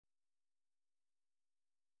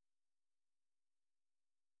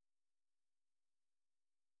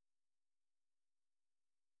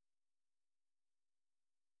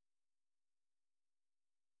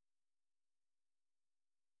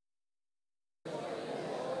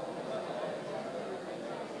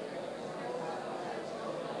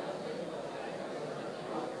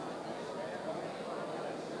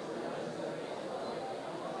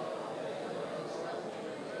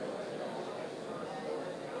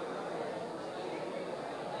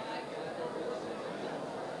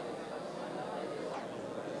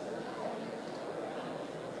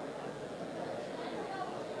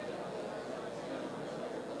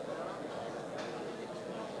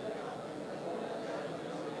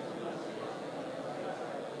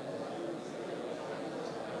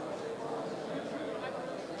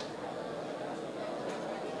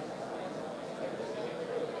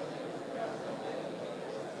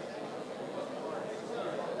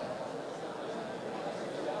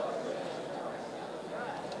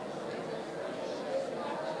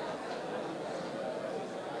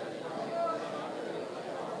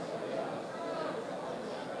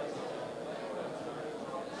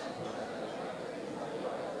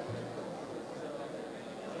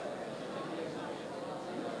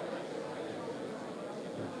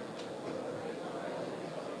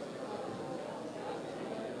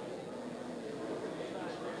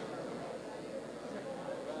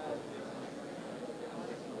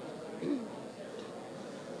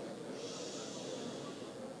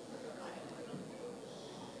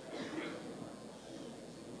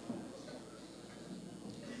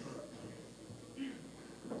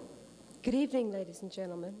Good evening, ladies and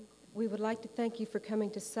gentlemen. We would like to thank you for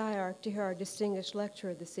coming to SCI-Arc to hear our distinguished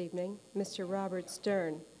lecturer this evening, Mr. Robert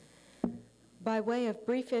Stern. By way of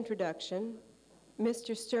brief introduction,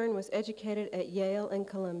 Mr. Stern was educated at Yale and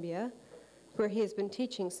Columbia, where he has been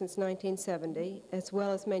teaching since 1970, as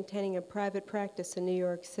well as maintaining a private practice in New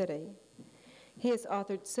York City. He has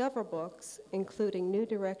authored several books, including New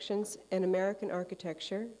Directions in American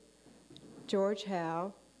Architecture, George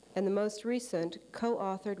Howe, and the most recent,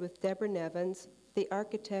 co-authored with Deborah Nevins, The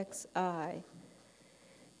Architect's Eye.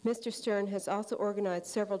 Mr. Stern has also organized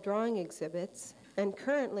several drawing exhibits and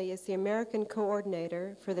currently is the American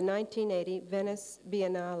coordinator for the 1980 Venice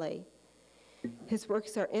Biennale. His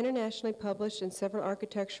works are internationally published in several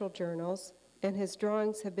architectural journals, and his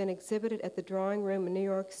drawings have been exhibited at the Drawing Room in New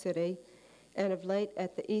York City and of late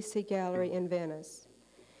at the EC Gallery in Venice.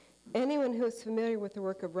 Anyone who is familiar with the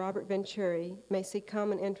work of Robert Venturi may see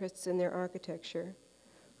common interests in their architecture.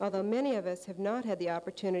 Although many of us have not had the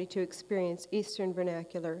opportunity to experience Eastern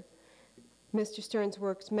vernacular, Mr. Stern's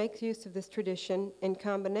works make use of this tradition in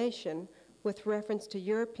combination with reference to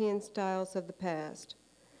European styles of the past.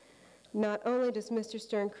 Not only does Mr.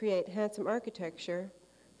 Stern create handsome architecture,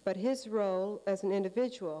 but his role as an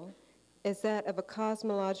individual is that of a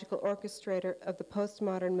cosmological orchestrator of the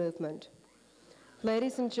postmodern movement.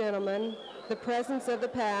 Ladies and gentlemen, the presence of the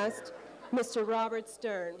past, Mr. Robert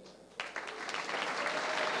Stern.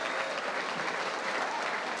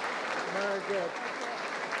 Very good.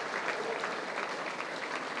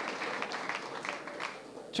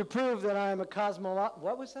 To prove that I am a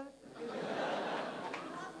what was that?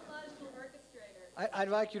 Cosmological orchestrator. I'd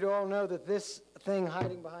like you to all know that this thing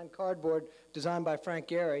hiding behind cardboard, designed by Frank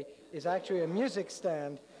Gehry, is actually a music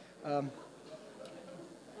stand.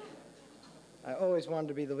 I always wanted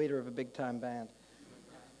to be the leader of a big-time band.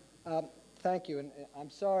 Thank you, and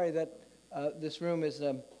I'm sorry that this room is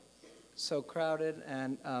so crowded,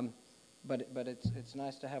 and but it's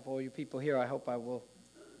nice to have all you people here. I hope I will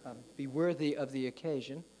be worthy of the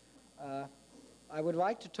occasion. I would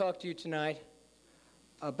like to talk to you tonight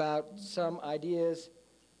about some ideas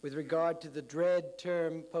with regard to the dread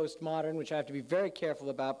term postmodern, which I have to be very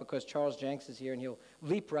careful about because Charles Jenks is here and he'll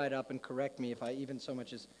leap right up and correct me if I even so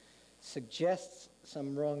much as suggests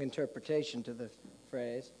some wrong interpretation to the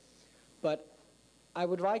phrase. But I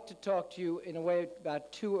would like to talk to you in a way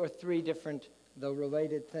about two or three different, though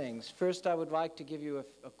related things. First, I would like to give you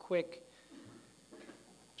a quick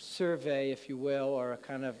survey, if you will, or a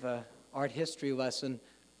kind of art history lesson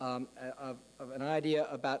of an idea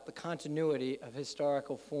about the continuity of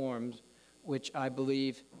historical forms, which I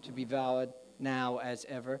believe to be valid now as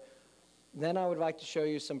ever. Then I would like to show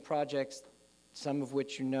you some projects, some of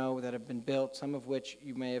which you know that have been built, some of which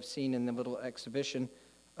you may have seen in the little exhibition,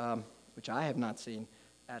 which I have not seen,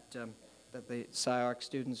 that the SCI-Arc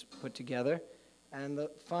students put together. And the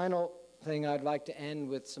final thing, I'd like to end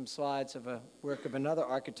with some slides of a work of another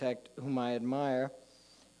architect whom I admire.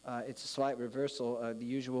 It's a slight reversal. The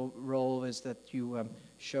usual role is that you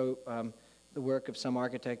show the work of some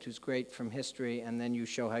architect who's great from history, and then you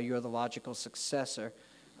show how you're the logical successor.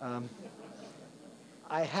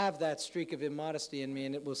 I have that streak of immodesty in me,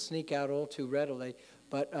 and it will sneak out all too readily,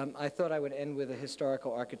 but I thought I would end with a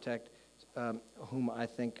historical architect whom I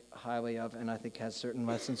think highly of, and I think has certain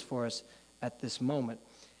lessons for us at this moment.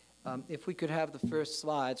 If we could have the first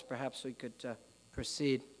slides, perhaps we could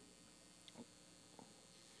proceed.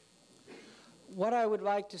 What I would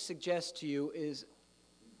like to suggest to you is,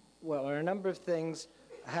 well, are a number of things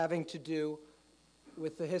having to do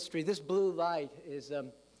with the history. This blue light is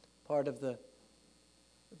part of the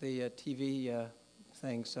TV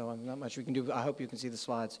thing, so not much we can do. I hope you can see the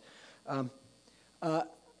slides.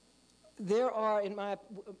 There are,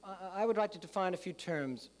 I would like to define a few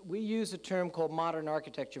terms. We use a term called modern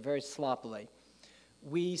architecture very sloppily.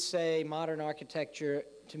 We say modern architecture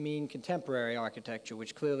to mean contemporary architecture,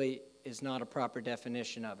 which clearly is not a proper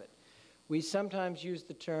definition of it. We sometimes use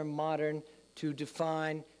the term modern to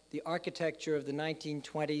define the architecture of the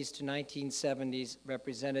 1920s to 1970s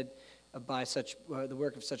represented by the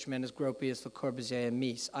work of such men as Gropius, Le Corbusier, and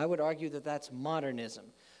Mies. I would argue that that's modernism,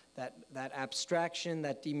 that abstraction,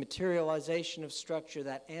 that dematerialization of structure,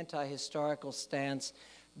 that anti-historical stance,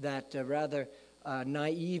 that rather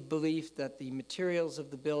naive belief that the materials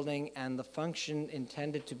of the building and the function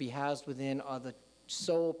intended to be housed within are the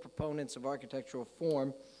sole proponents of architectural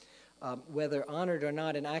form, whether honored or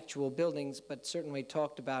not in actual buildings, but certainly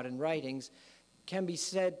talked about in writings, can be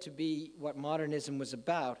said to be what modernism was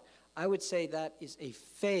about. I would say that is a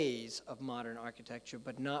phase of modern architecture,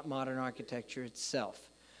 but not modern architecture itself.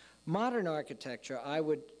 Modern architecture, I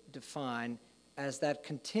would define as that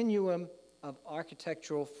continuum of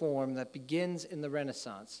architectural form that begins in the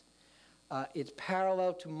Renaissance. It's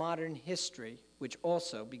parallel to modern history, which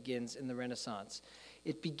also begins in the Renaissance.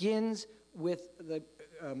 It begins with the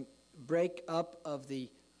break-up of the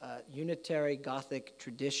unitary Gothic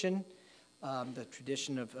tradition, the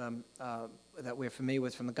tradition of, that we're familiar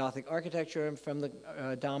with from the Gothic architecture and from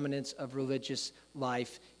the dominance of religious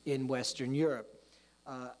life in Western Europe.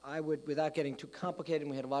 I would, without getting too complicated, and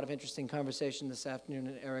we had a lot of interesting conversation this afternoon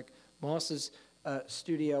in Eric Moss's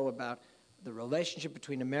studio about the relationship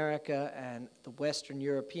between America and the Western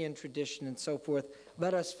European tradition and so forth.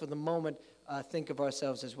 Let us, for the moment, think of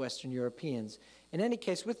ourselves as Western Europeans. In any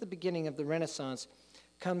case, with the beginning of the Renaissance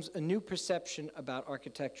comes a new perception about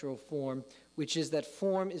architectural form, which is that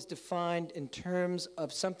form is defined in terms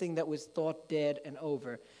of something that was thought dead and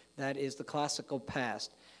over, that is the classical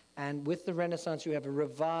past. And with the Renaissance, you have a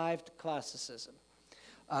revived classicism.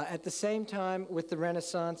 At the same time, with the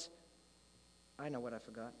Renaissance, I know what I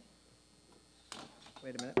forgot.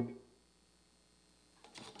 Wait a minute.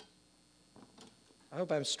 I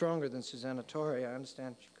hope I'm stronger than Susanna Torre. I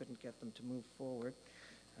understand she couldn't get them to move forward.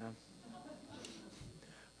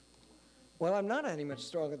 Well, I'm not any much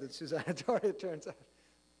stronger than Susanna Torre, it turns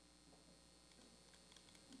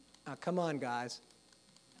out. Come on, guys.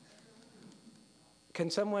 Can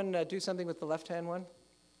someone do something with the left-hand one?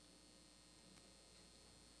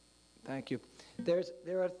 Thank you. There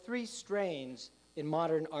are three strains in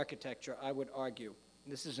modern architecture, I would argue.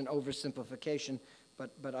 This is an oversimplification,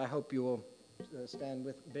 but I hope you will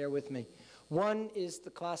bear with me. One is the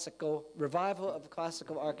classical, revival of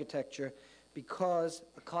classical architecture, because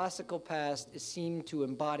the classical past is seen to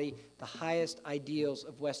embody the highest ideals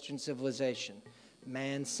of Western civilization.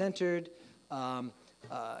 Man-centered,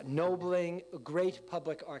 nobling, great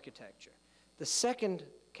public architecture. The second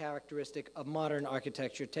characteristic of modern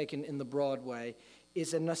architecture, taken in the broad way,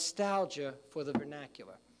 is a nostalgia for the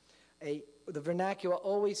vernacular. The vernacular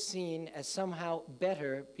always seen as somehow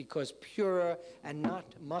better because purer and not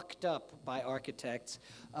mucked up by architects.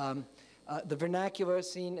 The vernacular is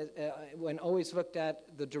seen when always looked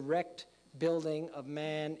at the direct building of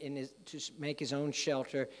man to make his own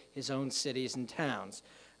shelter, his own cities and towns.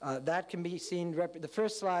 That can be seen, the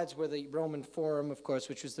first slides were the Roman Forum, of course,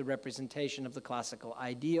 which was the representation of the classical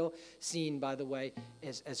ideal, seen, by the way,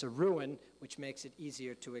 as a ruin, which makes it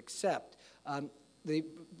easier to accept. The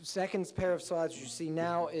second pair of slides you see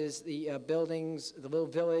now is the buildings, the little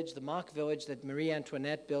village, the mock village that Marie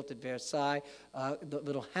Antoinette built at Versailles, the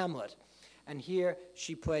little hamlet. And here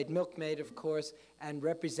she played milkmaid, of course, and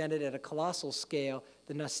represented at a colossal scale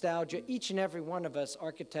the nostalgia each and every one of us,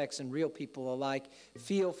 architects and real people alike,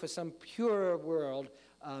 feel for some purer world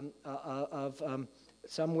of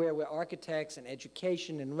somewhere where architects and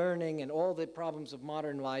education and learning and all the problems of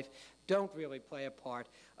modern life don't really play a part,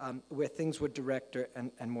 where things were directer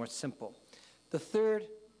and more simple. The third,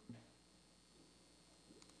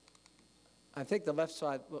 I think the left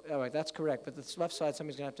side, all right, that's correct, but the left side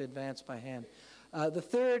somebody's going to have to advance by hand. The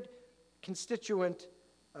third constituent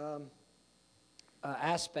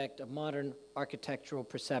aspect of modern architectural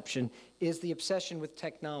perception is the obsession with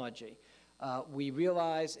technology. We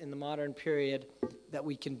realize in the modern period that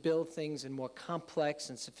we can build things in more complex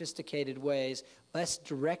and sophisticated ways, less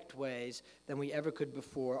direct ways than we ever could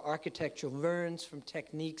before. Architecture learns from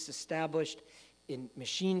techniques established in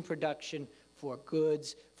machine production for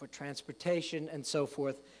goods, for transportation, and so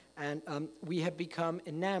forth. And we have become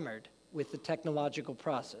enamored with the technological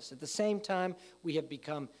process. At the same time, we have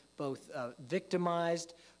become both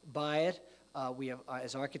victimized by it.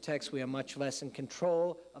 As architects, we are much less in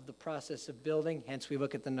control of the process of building. Hence, we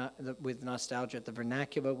look at with nostalgia at the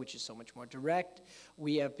vernacular, which is so much more direct.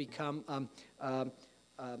 We have become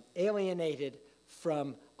alienated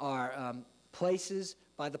from our places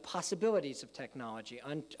by the possibilities of technology.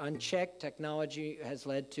 Unchecked, technology has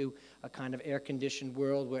led to a kind of air-conditioned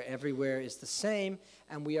world where everywhere is the same,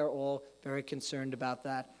 and we are all very concerned about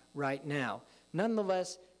that right now.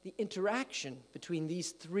 Nonetheless, the interaction between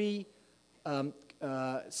these three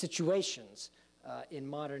situations in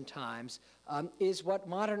modern times is what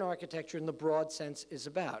modern architecture in the broad sense is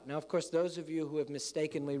about. Now, of course, those of you who have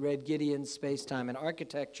mistakenly read Gideon's Space, Time, and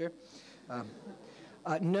Architecture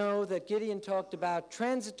know that Gideon talked about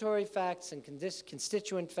transitory facts and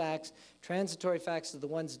constituent facts. Transitory facts are the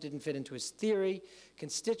ones that didn't fit into his theory.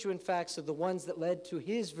 Constituent facts are the ones that led to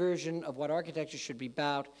his version of what architecture should be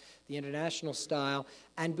about, the international style,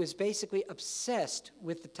 and was basically obsessed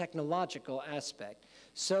with the technological aspect,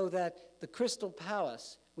 so that the Crystal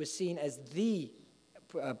Palace was seen as the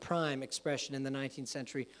prime expression in the 19th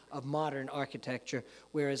century of modern architecture,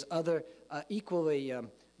 whereas other equally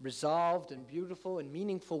resolved and beautiful and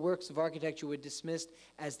meaningful works of architecture were dismissed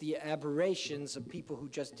as the aberrations of people who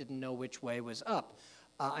just didn't know which way was up.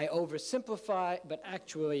 I oversimplify, but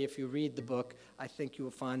actually, if you read the book, I think you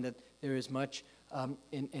will find that there is much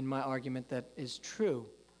in my argument that is true.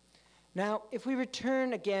 Now, if we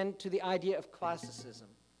return again to the idea of classicism,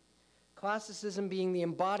 classicism being the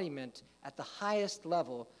embodiment at the highest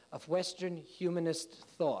level of Western humanist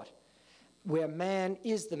thought, where man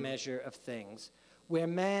is the measure of things, where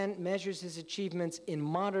man measures his achievements in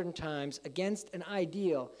modern times against an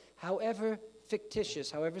ideal, however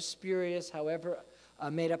fictitious, however spurious, however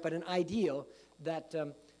made up, but an ideal that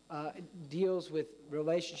deals with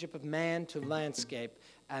relationship of man to landscape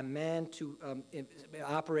and man to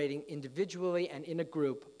operating individually and in a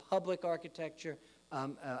group, public architecture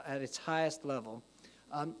at its highest level.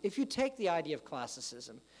 If you take the idea of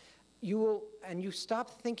classicism, you will, and you stop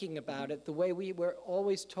thinking about it the way we were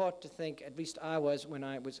always taught to think, at least I was when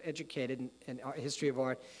I was educated in history of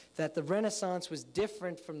art, that the Renaissance was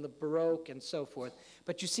different from the Baroque and so forth,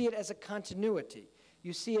 but you see it as a continuity.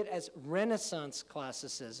 You see it as Renaissance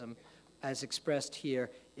classicism, as expressed here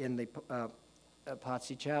in the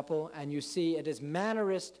Pazzi Chapel, and you see it as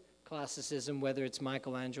Mannerist classicism, whether it's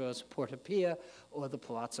Michelangelo's Porta Pia or the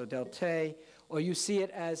Palazzo del Te, or you see it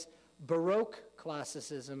as Baroque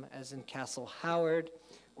classicism, as in Castle Howard,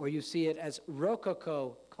 or you see it as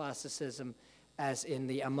Rococo classicism, as in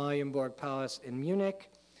the Amalienborg Palace in Munich,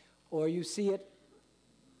 or you see it,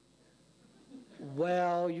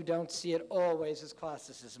 well, you don't see it always as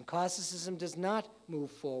classicism. Classicism does not move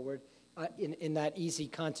forward in that easy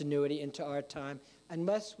continuity into our time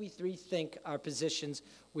unless we rethink our positions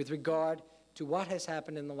with regard to what has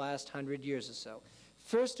happened in the last 100 years or so.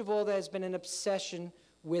 First of all, there's been an obsession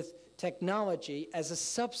with technology as a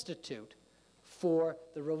substitute for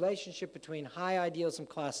the relationship between high idealism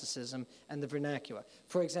classicism and the vernacular.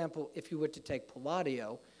 For example, if you were to take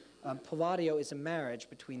Palladio, Palladio is a marriage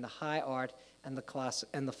between the high art and of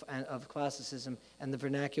classicism and the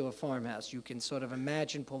vernacular farmhouse. You can sort of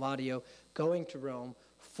imagine Palladio going to Rome,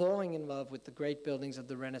 falling in love with the great buildings of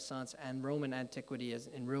the Renaissance and Roman antiquity as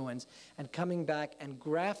in ruins, and coming back and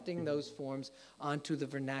grafting those forms onto the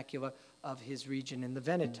vernacular of his region in the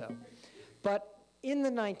Veneto. But in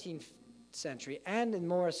the 19th century, and in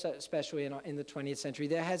more especially in the 20th century,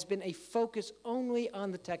 there has been a focus only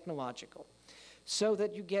on the technological, so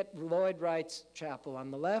that you get Lloyd Wright's chapel on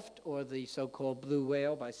the left, or the so-called Blue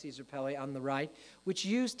Whale by Caesar Pelli on the right, which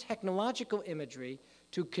use technological imagery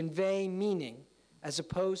to convey meaning, as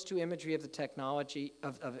opposed to imagery of the technology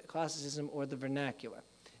of classicism or the vernacular.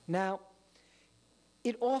 Now,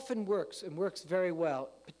 it often works, and works very well,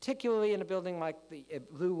 particularly in a building like the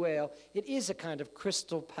Blue Whale. It is a kind of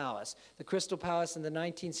crystal palace. The Crystal Palace in the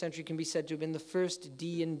 19th century can be said to have been the first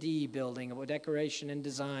D&D building, a decoration and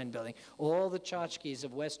design building. All the tchotchkes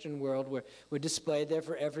of Western world were displayed there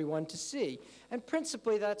for everyone to see. And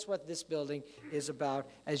principally, that's what this building is about,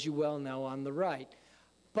 as you well know on the right.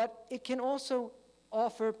 But it can also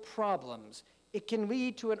offer problems. It can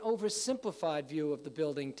lead to an oversimplified view of the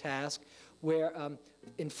building task, where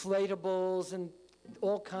inflatables and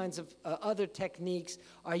all kinds of other techniques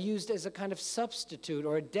are used as a kind of substitute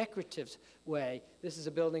or a decorative way. This is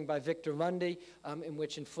a building by Victor Lundy in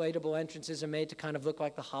which inflatable entrances are made to kind of look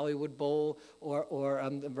like the Hollywood Bowl or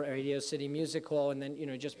the Radio City Music Hall, and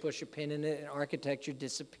then just push a pin in it and architecture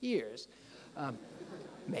disappears.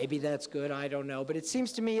 Maybe that's good, I don't know. But it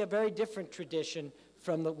seems to me a very different tradition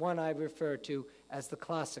from the one I refer to as the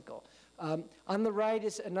classical. On the right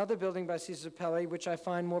is another building by Caesar Pelli, which I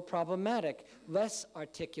find more problematic, less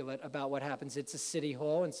articulate about what happens. It's a city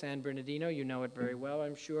hall in San Bernardino. You know it very well,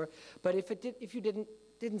 I'm sure. But if you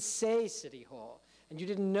didn't say city hall, and you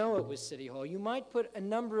didn't know it was city hall, you might put a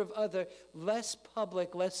number of other less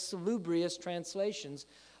public, less salubrious translations,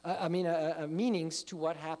 meanings to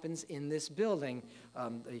what happens in this building.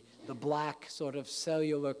 The black sort of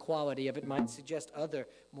cellular quality of it might suggest other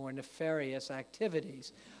more nefarious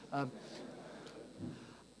activities.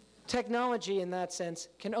 Technology, in that sense,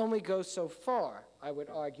 can only go so far, I would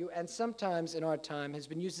argue, and sometimes in our time has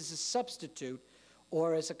been used as a substitute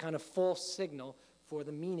or as a kind of false signal for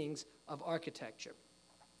the meanings of architecture,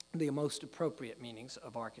 the most appropriate meanings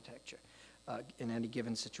of architecture in any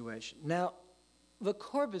given situation. Now, Le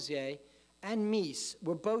Corbusier and Mies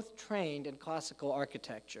were both trained in classical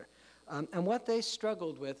architecture. And what they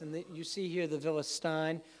struggled with, and you see here the Villa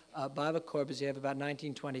Stein by Le Corbusier of about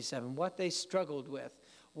 1927, what they struggled with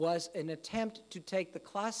was an attempt to take the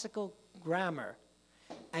classical grammar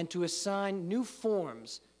and to assign new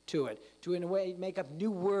forms to it, to in a way make up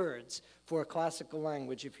new words for a classical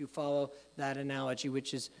language, if you follow that analogy,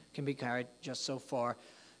 which can be carried just so far.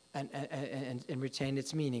 and retain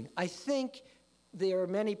its meaning. I think there are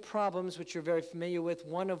many problems which you're very familiar with,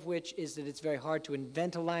 one of which is that it's very hard to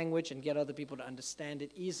invent a language and get other people to understand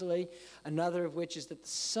it easily. Another of which is that the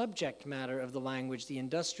subject matter of the language, the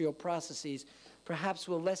industrial processes, perhaps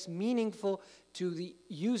were less meaningful to the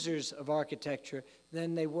users of architecture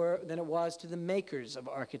than it was to the makers of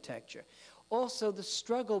architecture. Also, the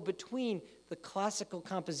struggle between the classical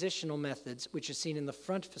compositional methods, which are seen in the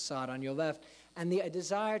front facade on your left, and the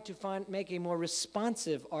desire to make a more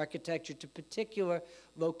responsive architecture to particular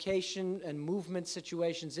location and movement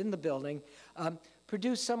situations in the building,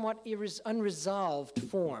 produce somewhat unresolved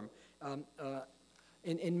form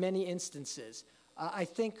in many instances. I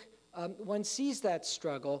think one sees that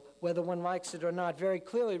struggle, whether one likes it or not, very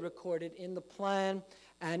clearly recorded in the plan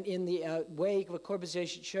and in the way Le Corbusier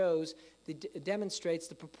shows, demonstrates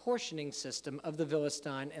the proportioning system of the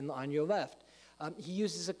Villa-Stein on your left. He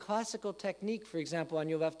uses a classical technique, for example, on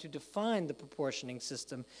your left to define the proportioning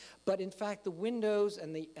system, but in fact the windows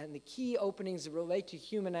and the key openings that relate to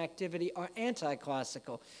human activity are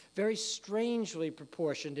anti-classical, very strangely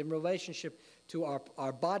proportioned in relationship to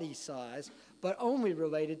our body size, but only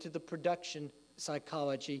related to the production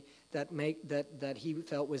psychology that he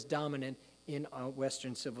felt was dominant in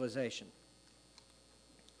Western civilization.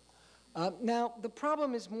 Now, the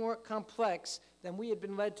problem is more complex than we had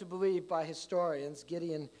been led to believe by historians.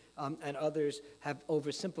 Gideon and others have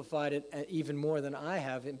oversimplified it even more than I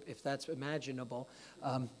have, if that's imaginable,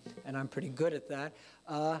 and I'm pretty good at that.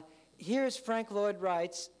 Here's Frank Lloyd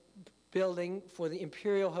Wright's building for the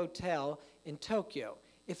Imperial Hotel in Tokyo.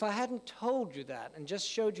 If I hadn't told you that and just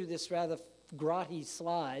showed you this rather grotty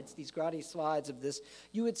slides, these grotty slides of this,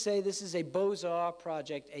 you would say this is a Beaux-Arts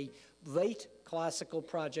project, a late classical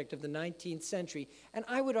project of the 19th century. And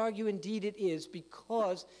I would argue indeed it is,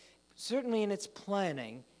 because certainly in its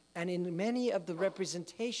planning and in many of the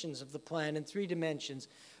representations of the plan in 3 dimensions,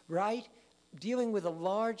 Wright, dealing with a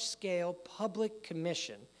large-scale public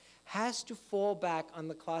commission, has to fall back on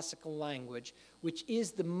the classical language, which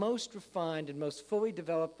is the most refined and most fully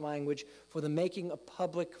developed language for the making a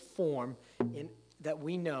public form that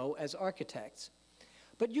we know as architects.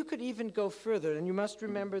 But you could even go further, and you must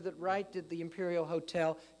remember that Wright did the Imperial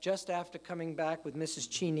Hotel just after coming back with Mrs.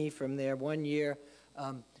 Cheney from their one-year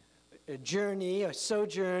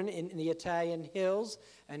sojourn in the Italian hills,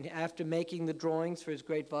 and after making the drawings for his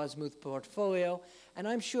great Vosmuth portfolio. And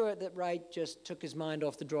I'm sure that Wright just took his mind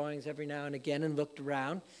off the drawings every now and again and looked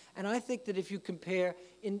around. And I think that if you compare,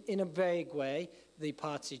 in a vague way, the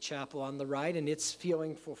Pazzi Chapel on the right and its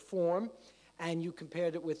feeling for form, and you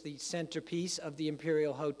compared it with the centerpiece of the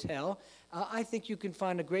Imperial Hotel, I think you can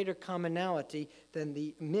find a greater commonality than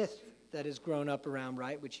the myth that has grown up around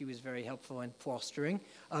Wright, which he was very helpful in fostering,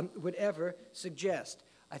 would ever suggest.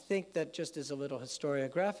 I think that just as a little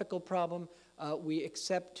historiographical problem, we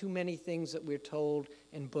accept too many things that we're told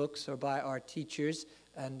in books or by our teachers,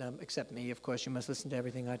 and except me, of course, you must listen to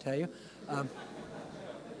everything I tell you.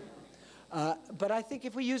 But I think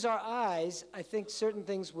if we use our eyes, I think certain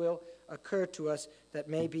things will occur to us that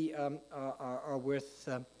maybe are worth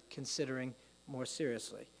considering more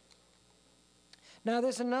seriously. Now,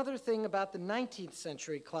 there's another thing about the 19th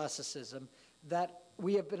century classicism that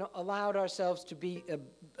we have been allowed ourselves to be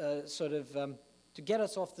to get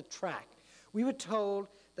us off the track. We were told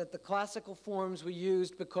that the classical forms were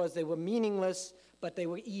used because they were meaningless, but they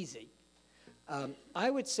were easy. I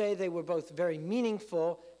would say they were both very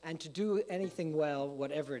meaningful, and to do anything well,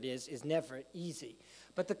 whatever it is never easy.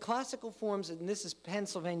 But the classical forms, and this is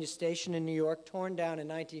Pennsylvania Station in New York, torn down in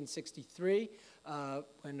 1963,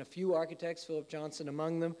 when a few architects, Philip Johnson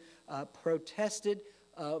among them, protested,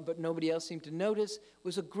 but nobody else seemed to notice,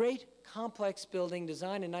 was a great complex building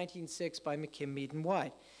designed in 1906 by McKim, Mead, and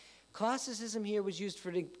White. Classicism here was used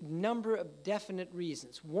for a number of definite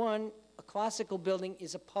reasons. One, a classical building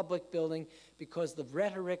is a public building because the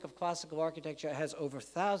rhetoric of classical architecture has over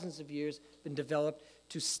thousands of years been developed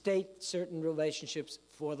to state certain relationships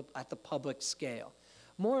at the public scale.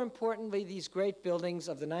 More importantly, these great buildings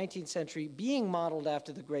of the 19th century, being modeled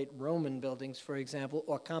after the great Roman buildings, for example,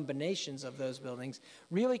 or combinations of those buildings,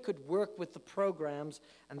 really could work with the programs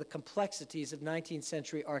and the complexities of 19th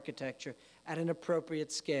century architecture at an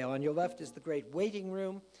appropriate scale. On your left is the great waiting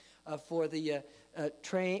room for the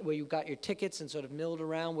train, where you got your tickets and sort of milled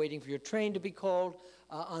around waiting for your train to be called.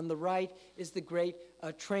 On the right is the great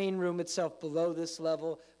train room itself. Below this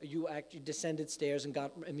level, you actually descended stairs and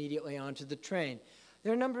got immediately onto the train.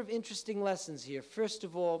 There are a number of interesting lessons here. First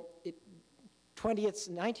of all,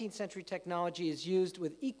 19th century technology is used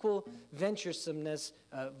with equal venturesomeness,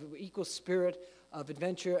 equal spirit of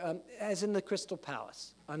adventure, as in the Crystal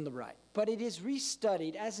Palace on the right. But it is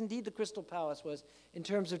restudied, as indeed the Crystal Palace was, in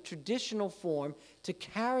terms of traditional form, to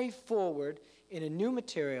carry forward in a new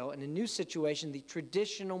material, in a new situation, the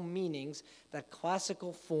traditional meanings that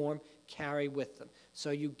classical form carry with them.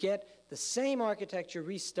 So you get the same architecture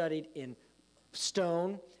restudied in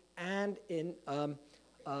stone and in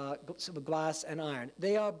glass and iron.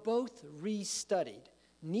 They are both restudied.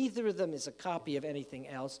 Neither of them is a copy of anything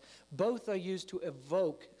else. Both are used to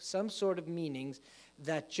evoke some sort of meanings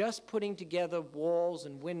that just putting together walls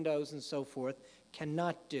and windows and so forth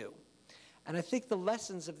cannot do. And I think the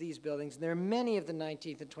lessons of these buildings, and there are many of the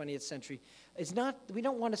 19th and 20th century, is not, we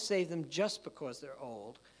don't want to save them just because they're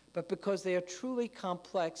old, but because they are truly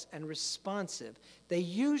complex and responsive. They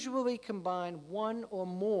usually combine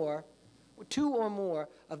two or more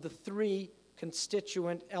of the three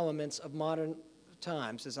constituent elements of modern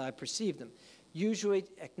times as I perceive them. Usually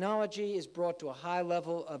technology is brought to a high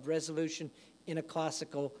level of resolution in a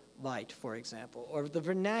classical light, for example, or the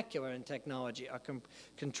vernacular and technology are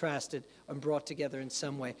contrasted and brought together in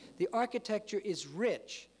some way. The architecture is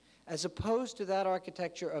rich, as opposed to that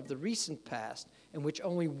architecture of the recent past, in which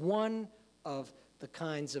only one of the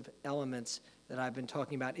kinds of elements that I've been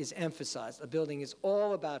talking about is emphasized. A building is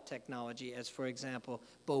all about technology, as, for example,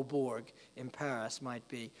 Beaubourg in Paris might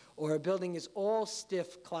be, or a building is all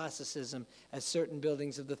stiff classicism, as certain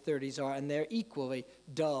buildings of the 30s are, and they're equally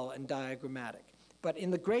dull and diagrammatic. But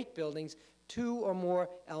in the great buildings, two or more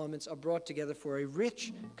elements are brought together for a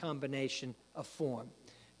rich combination of form.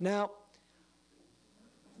 Now,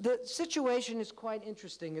 the situation is quite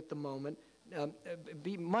interesting at the moment.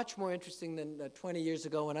 Be much more interesting than 20 years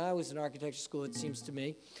ago when I was in architecture school, it seems to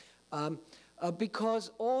me,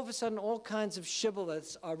 because all of a sudden all kinds of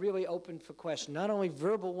shibboleths are really open for question, not only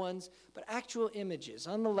verbal ones, but actual images.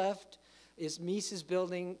 On the left is Mies's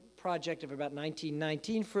building project of about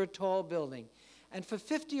 1919 for a tall building. And for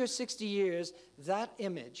 50 or 60 years, that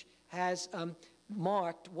image has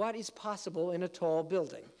marked what is possible in a tall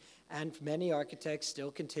building. And many architects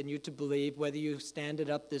still continue to believe, whether you stand it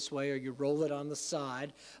up this way or you roll it on the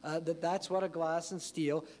side, that that's what a glass and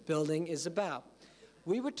steel building is about.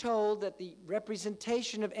 We were told that the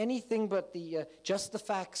representation of anything but the just the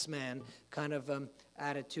facts man kind of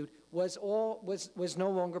attitude was no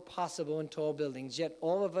longer possible in tall buildings. Yet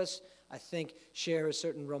all of us, I think, share a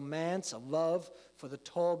certain romance, a love for the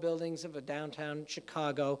tall buildings of a downtown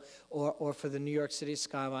Chicago or for the New York City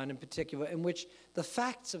skyline in particular, in which the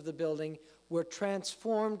facts of the building were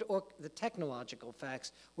transformed, or the technological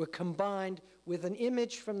facts were combined with an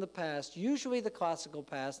image from the past, usually the classical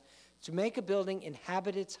past, to make a building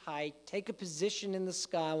inhabit its height, take a position in the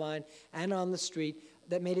skyline and on the street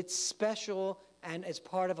that made it special and as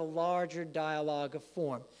part of a larger dialogue of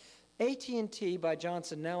form. AT&T by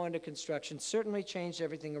Johnson, now under construction, certainly changed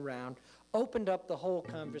everything around, opened up the whole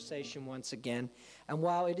conversation once again, and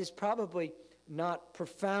while it is probably not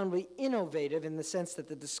profoundly innovative in the sense that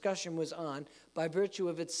the discussion was on, by virtue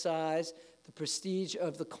of its size, the prestige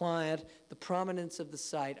of the client, the prominence of the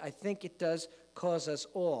site, I think it does cause us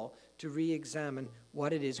all to re-examine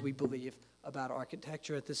what it is we believe about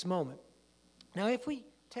architecture at this moment. Now, if we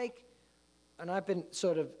take, and I've been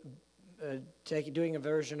sort of doing a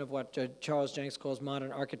version of what Charles Jenks calls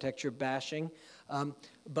modern architecture bashing,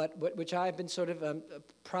 but which I've been sort of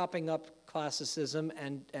propping up classicism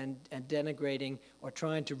and denigrating or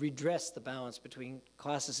trying to redress the balance between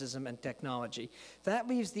classicism and technology. That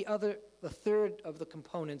leaves the third of the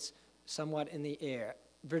components somewhat in the air,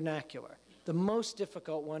 vernacular, the most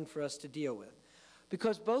difficult one for us to deal with.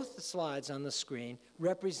 Because both the slides on the screen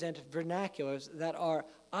represent vernaculars that are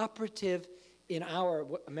operative in our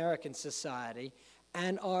American society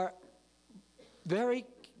and are very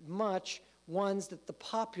much ones that the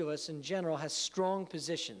populace in general has strong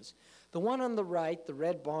positions. The one on the right, the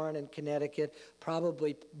Red Barn in Connecticut,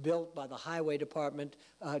 probably built by the highway department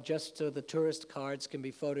just so the tourist cards can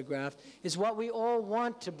be photographed, is what we all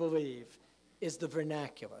want to believe is the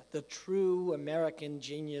vernacular, the true American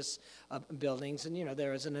genius of buildings. And, you know,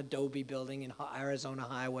 there is an Adobe building in Arizona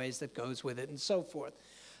highways that goes with it and so forth.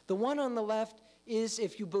 The one on the left is,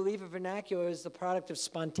 if you believe a vernacular is the product of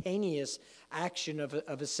spontaneous action of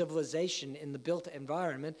a civilization in the built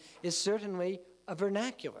environment, is certainly a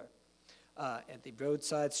vernacular. At the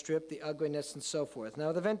roadside strip, the ugliness, and so forth.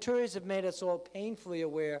 Now, the Venturis have made us all painfully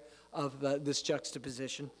aware of this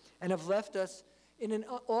juxtaposition and have left us in an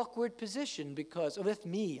awkward position because, or left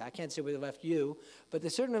me, I can't say whether they left you, but they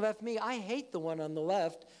certainly left me. I hate the one on the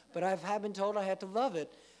left, but I have been told I had to love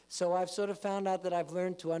it. So I've sort of found out that I've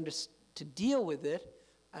learned to deal with it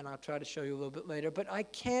and I'll try to show you a little bit later, but I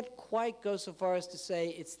can't quite go so far as to say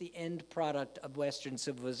it's the end product of Western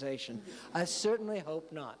civilization. I certainly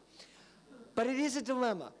hope not. But it is a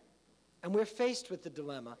dilemma, and we're faced with the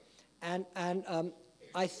dilemma. And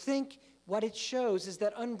I think what it shows is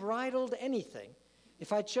that unbridled anything,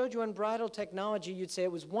 if I showed you unbridled technology, you'd say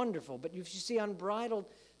it was wonderful, but if you see unbridled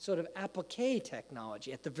sort of applique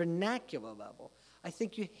technology at the vernacular level, I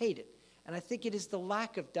think you hate it. And I think it is the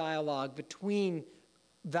lack of dialogue between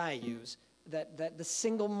values, that the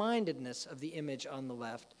single-mindedness of the image on the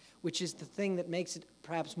left, which is the thing that makes it,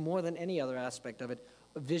 perhaps more than any other aspect of it,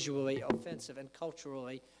 visually offensive and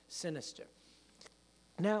culturally sinister.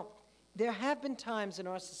 Now, there have been times in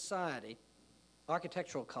our society,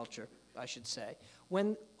 architectural culture, I should say,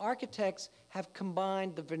 when architects have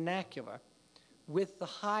combined the vernacular with the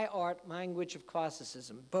high art language of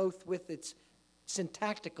classicism, both with its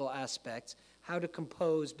syntactical aspects, how to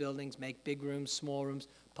compose buildings, make big rooms, small rooms,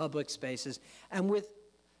 public spaces, and with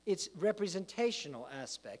its representational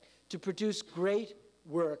aspect to produce great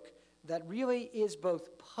work that really is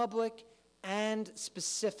both public and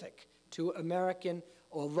specific to American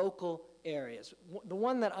or local areas. The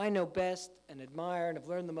one that I know best and admire and have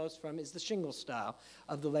learned the most from is the shingle style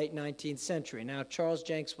of the late 19th century. Now, Charles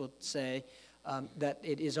Jenks will say that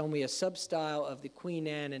it is only a sub-style of the Queen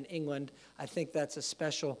Anne in England. I think that's a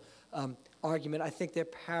special argument. I think they're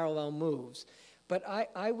parallel moves. But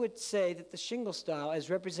I would say that the shingle style, as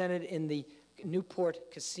represented in the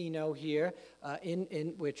Newport Casino here,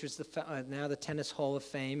 which is now the Tennis Hall of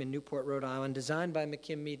Fame in Newport, Rhode Island, designed by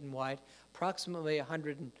McKim, Mead & White, approximately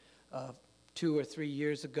 102 or 3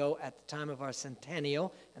 years ago at the time of our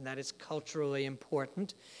centennial, and that is culturally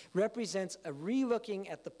important, represents a relooking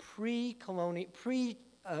at the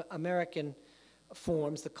pre-American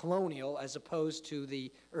forms, the colonial, as opposed to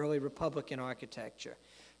the early Republican architecture.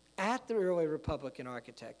 At the early Republican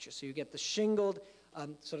architecture, so you get the shingled,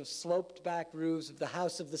 sort of sloped back roofs of the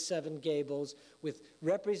House of the Seven Gables with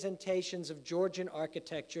representations of Georgian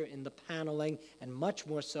architecture in the paneling, and much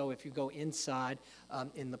more so if you go inside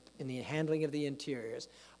in the handling of the interiors.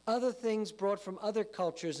 Other things brought from other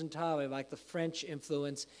cultures entirely, like the French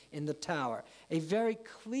influence in the tower. A very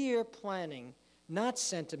clear planning, not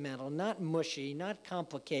sentimental, not mushy, not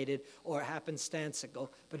complicated or happenstantical,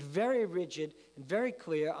 but very rigid and very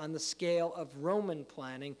clear on the scale of Roman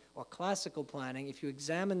planning or classical planning. If you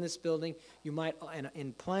examine this building, you might,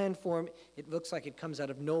 in plan form, it looks like it comes out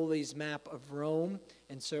of Noli's map of Rome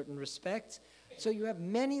in certain respects. So you have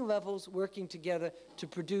many levels working together to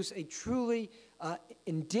produce a truly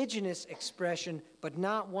indigenous expression, but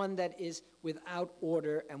not one that is without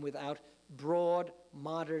order and without broad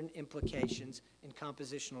modern implications in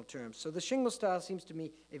compositional terms. So the shingle style seems to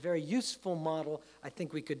me a very useful model. I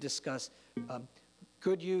think we could discuss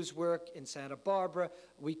Goodhue's work in Santa Barbara.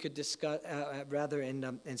 We could discuss, rather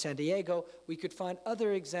in San Diego. We could find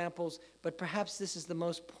other examples, but perhaps this is the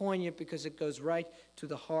most poignant because it goes right to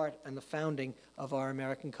the heart and the founding of our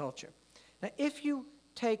American culture. Now, if you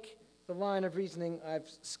take the line of reasoning I've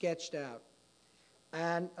sketched out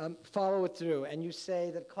and follow it through, and you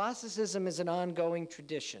say that classicism is an ongoing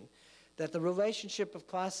tradition, that the relationship of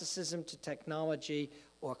classicism to technology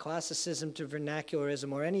or classicism to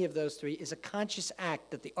vernacularism or any of those three is a conscious act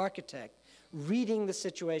that the architect, reading the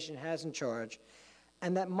situation, has in charge,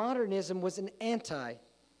 and that modernism was an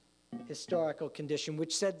anti-historical condition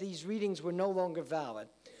which said these readings were no longer valid.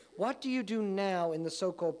 What do you do now in the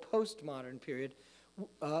so-called postmodern period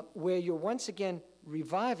where you're once again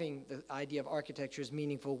reviving the idea of architecture as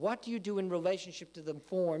meaningful? What do you do in relationship to the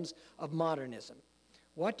forms of modernism?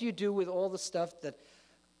 What do you do with all the stuff that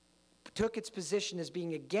took its position as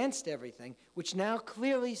being against everything, which now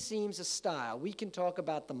clearly seems a style? We can talk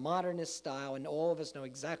about the modernist style, and all of us know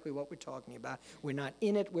exactly what we're talking about. We're not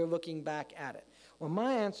in it, we're looking back at it. Well,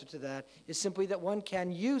 my answer to that is simply that one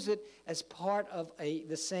can use it as part of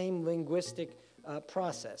the same linguistic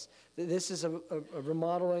process. This is a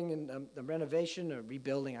remodeling and a renovation or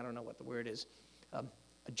rebuilding, I don't know what the word is, a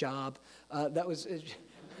job that was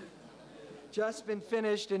just been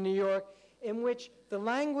finished in New York, in which the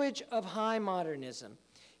language of high modernism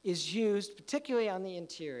is used, particularly on the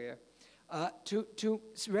interior, to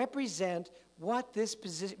represent what this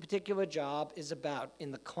particular job is about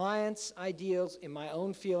in the client's ideals, in my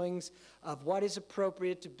own feelings of what is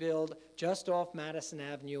appropriate to build just off Madison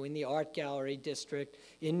Avenue in the art gallery district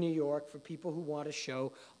in New York for people who want to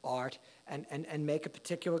show art and make a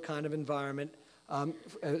particular kind of environment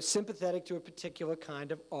sympathetic to a particular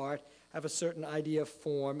kind of art, have a certain idea of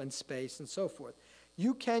form and space and so forth.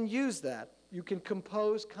 You can use that. You can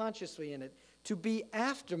compose consciously in it. To be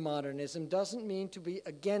after modernism doesn't mean to be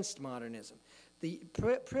against modernism. The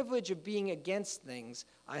privilege of being against things,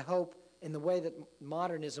 I hope, in the way that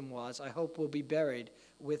modernism was, I hope will be buried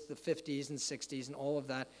with the 50s and 60s and all of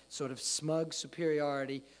that sort of smug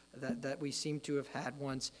superiority that we seem to have had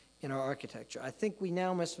once in our architecture. I think we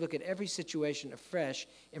now must look at every situation afresh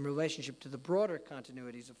in relationship to the broader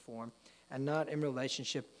continuities of form and not in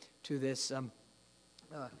relationship to this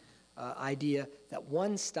idea that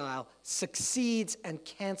one style succeeds and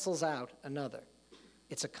cancels out another.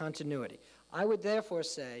 It's a continuity. I would therefore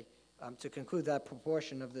say, to conclude that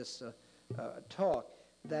proportion of this talk,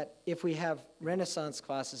 that if we have Renaissance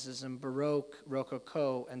classicism, Baroque,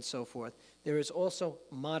 Rococo, and so forth, there is also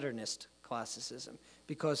modernist classicism,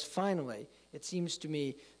 because finally, it seems to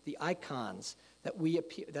me, the icons that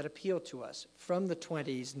that appeal to us from the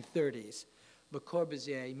 20s and 30s, Le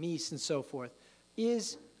Corbusier, Mies, and so forth,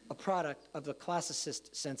 is a product of the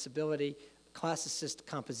classicist sensibility, classicist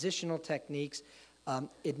compositional techniques.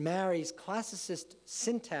 It marries classicist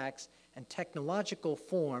syntax and technological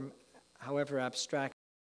form, however abstract.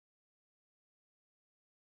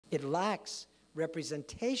 It lacks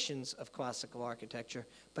representations of classical architecture,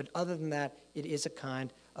 but other than that, it is a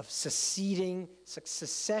kind of secessionist,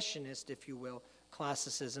 if you will,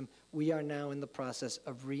 classicism. We are now in the process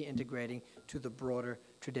of reintegrating to the broader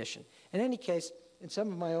tradition. In any case, in some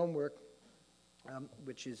of my own work,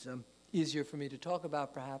 which is easier for me to talk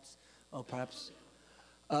about perhaps,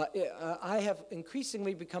 I have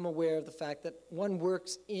increasingly become aware of the fact that one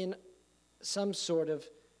works in some sort of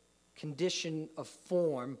condition of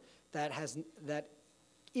form that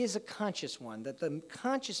is a conscious one, that the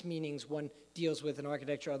conscious meanings one deals with in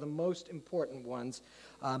architecture are the most important ones,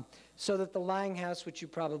 so that the Langhaus, which you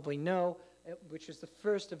probably know, which is the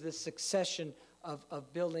first of this succession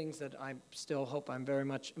of buildings that I still hope I'm very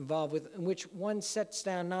much involved with, in which one sets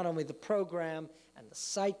down not only the program and the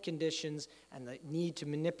site conditions and the need to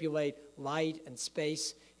manipulate light and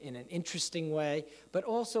space in an interesting way, but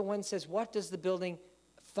also one says, what does the building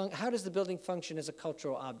how does the building function as a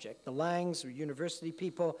cultural object? The Langs were university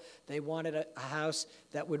people. They wanted a house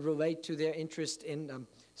that would relate to their interest in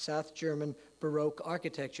South German Baroque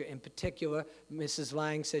architecture. In particular, Mrs.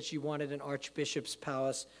 Lang said she wanted an archbishop's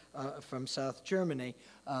palace from South Germany.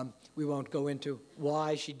 We won't go into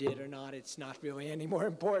why she did or not. It's not really any more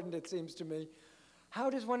important, it seems to me. How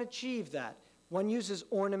does one achieve that? One uses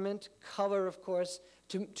ornament, color, of course,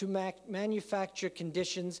 to manufacture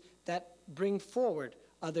conditions that bring forward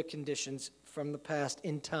other conditions from the past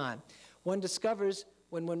in time. One discovers,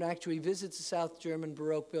 when one actually visits a South German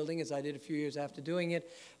Baroque building, as I did a few years after doing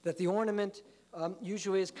it, that the ornament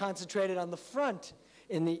usually is concentrated on the front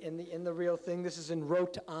in the real thing. This is in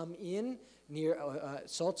Rot am Inn, near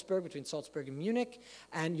Salzburg, between Salzburg and Munich,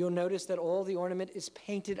 and you'll notice that all the ornament is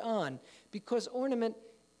painted on, because ornament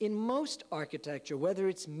in most architecture, whether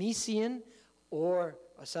it's Miesian or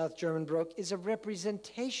a South German Baroque, is a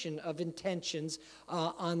representation of intentions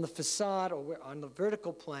on the facade or on the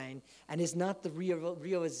vertical plane, and is not the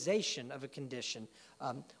realization of a condition.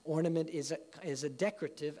 Ornament is a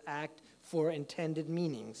decorative act for intended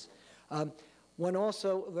meanings. One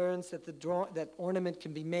also learns that that ornament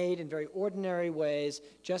can be made in very ordinary ways,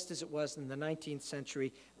 just as it was in the 19th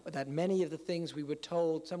century, that many of the things we were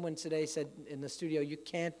told, someone today said in the studio, you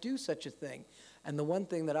can't do such a thing. And the one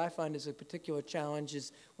thing that I find is a particular challenge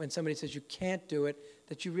is when somebody says you can't do it,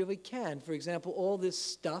 that you really can. For example, all this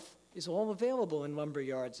stuff is all available in lumber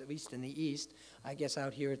yards, at least in the East. I guess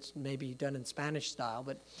out here it's maybe done in Spanish style,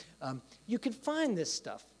 but you can find this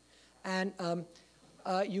stuff. And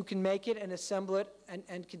you can make it and assemble it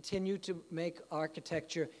and continue to make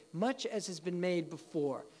architecture much as has been made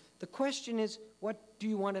before. The question is, what do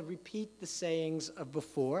you want to repeat the sayings of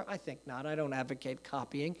before? I think not. I don't advocate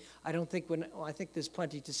copying. I think there's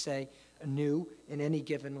plenty to say new in any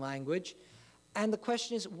given language. And the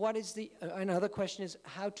question is, another question is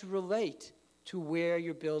how to relate to where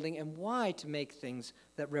you're building and why to make things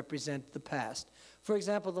that represent the past. For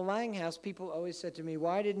example, the Langhaus, people always said to me,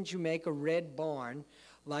 why didn't you make a red barn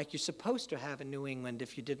like you're supposed to have in New England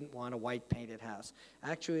if you didn't want a white painted house?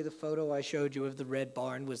 Actually, the photo I showed you of the red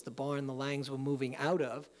barn was the barn the Langs were moving out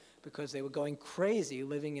of because they were going crazy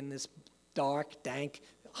living in this dark, dank,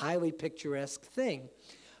 highly picturesque thing.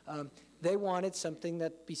 They wanted something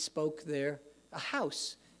that bespoke a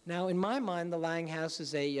house. Now, in my mind, the Langhaus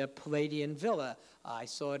is a Palladian villa. I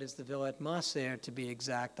saw it as the villa at Masser, to be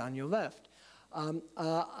exact, on your left.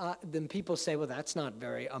 Then people say, well, that's not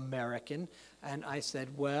very American. And I said,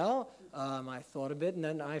 well, I thought a bit, and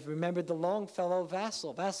then I remembered the Longfellow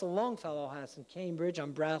Vassal Longfellow house in Cambridge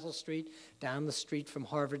on Brattle Street, down the street from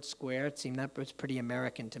Harvard Square. It seemed that was pretty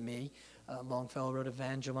American to me. Longfellow wrote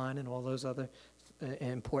Evangeline and all those other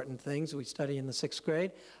important things we study in the 6th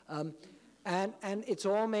grade. And it's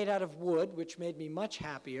all made out of wood, which made me much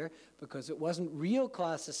happier because it wasn't real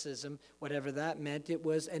classicism, whatever that meant. It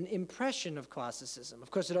was an impression of classicism. Of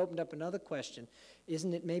course, it opened up another question.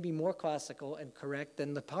 Isn't it maybe more classical and correct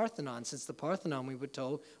than the Parthenon, since the Parthenon, we were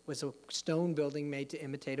told, was a stone building made to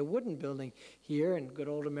imitate a wooden building. Here in good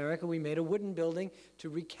old America, we made a wooden building to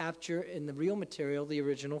recapture in the real material the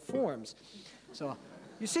original forms. So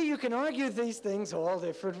you see, you can argue these things all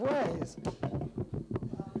different ways.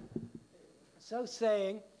 So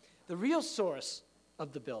saying, the real source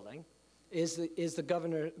of the building is the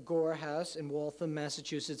Governor Gore House in Waltham,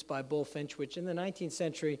 Massachusetts by Bullfinch, which in the 19th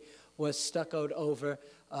century was stuccoed over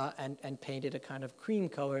and painted a kind of cream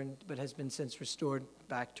color, but has been since restored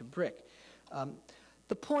back to brick.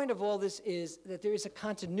 The point of all this is that there is a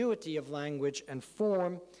continuity of language and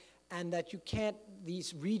form, and that you can't,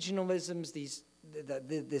 these regionalisms,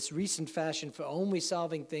 this recent fashion for only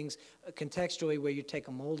solving things contextually, where you take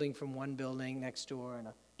a molding from one building next door and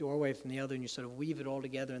a doorway from the other, and you sort of weave it all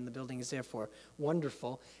together, and the building is therefore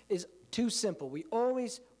wonderful, is too simple. We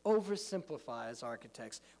always oversimplify as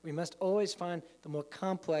architects. We must always find the more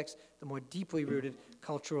complex, the more deeply rooted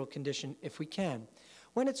cultural condition if we can.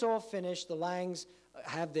 When it's all finished, the Langs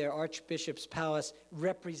have their Archbishop's Palace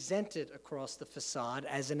represented across the facade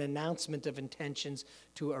as an announcement of intentions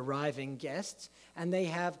to arriving guests. And they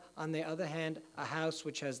have, on the other hand, a house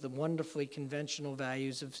which has the wonderfully conventional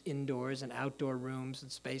values of indoors and outdoor rooms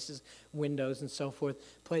and spaces, windows and so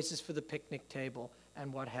forth, places for the picnic table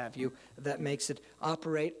and what have you, that makes it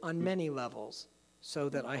operate on many levels. So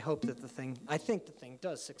that I hope that I think the thing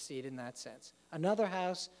does succeed in that sense. Another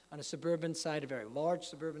house on a suburban site, a very large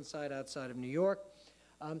suburban site outside of New York,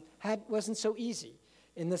 wasn't so easy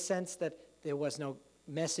in the sense that there was no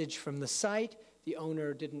message from the site. The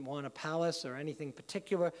owner didn't want a palace or anything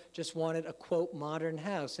particular, just wanted a, quote, modern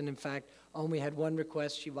house. And in fact, only had one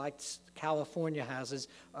request. She liked California houses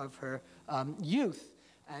of her youth.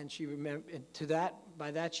 And she remembered,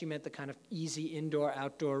 by that she meant the kind of easy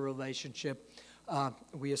indoor-outdoor relationship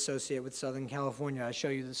we associate with Southern California. I show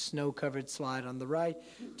you the snow-covered slide on the right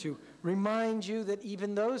to remind you that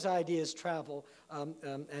even those ideas travel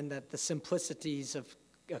and that the simplicities of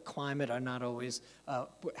climate are not always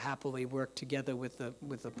happily work together with the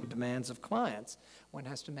demands of clients. One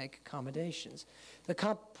has to make accommodations. The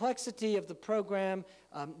complexity of the program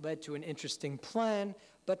led to an interesting plan,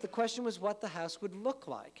 but the question was what the house would look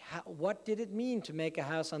like. What did it mean to make a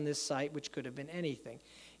house on this site, which could have been anything?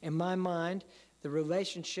 In my mind, the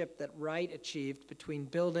relationship that Wright achieved between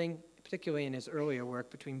building, particularly in his earlier work,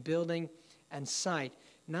 between building and site,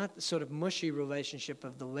 not the sort of mushy relationship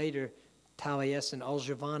of the later Taliesin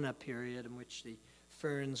Angevin period in which the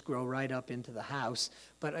ferns grow right up into the house,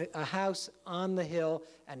 but a house on the hill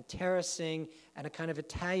and terracing and a kind of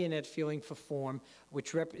Italianate feeling for form,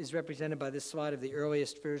 which is represented by this slide of the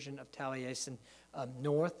earliest version of Taliesin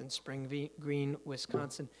North in Spring Green,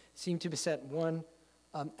 Wisconsin, seemed to beset one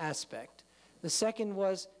aspect. The second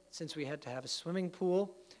was, since we had to have a swimming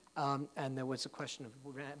pool, and there was a question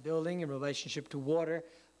of building in relationship to water,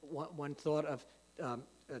 one thought of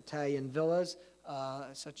Italian villas,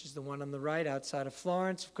 such as the one on the right outside of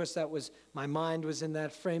Florence. Of course, my mind was in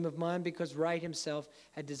that frame of mind because Wright himself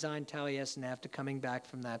had designed Taliesin after coming back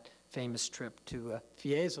from that famous trip to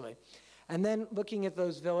Fiesole. And then looking at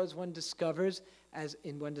those villas, one discovers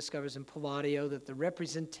in Palladio that the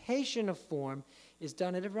representation of form is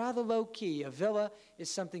done at a rather low key. A villa is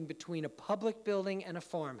something between a public building and a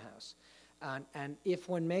farmhouse. And if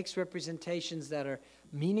one makes representations that are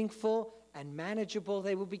meaningful and manageable,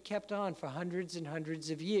 they will be kept on for hundreds and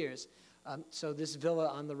hundreds of years. So this villa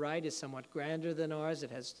on the right is somewhat grander than ours.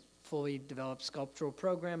 It has fully developed sculptural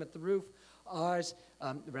program at the roof. Ours,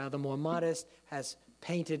 rather more modest, has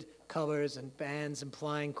painted colors and bands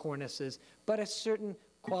implying cornices, but a certain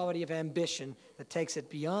quality of ambition that takes it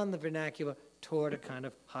beyond the vernacular toward a kind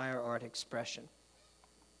of higher art expression.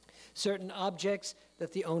 Certain objects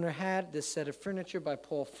that the owner had, this set of furniture by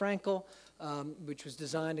Paul Frankel, which was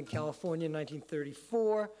designed in California in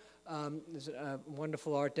 1934. There's a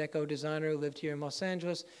wonderful Art Deco designer who lived here in Los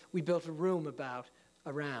Angeles. We built a room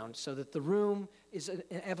around so that the room is an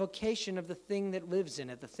evocation of the thing that lives in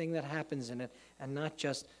it, the thing that happens in it, and not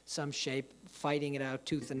just some shape fighting it out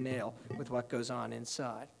tooth and nail with what goes on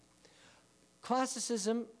inside.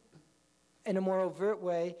 Classicism, in a more overt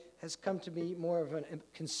way, has come to be more of a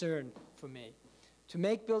concern for me. To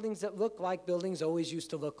make buildings that look like buildings always used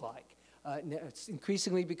to look like. It's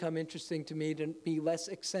increasingly become interesting to me to be less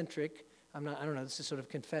eccentric. I don't know, this is sort of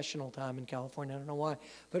confessional time in California, I don't know why,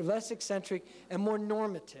 but less eccentric and more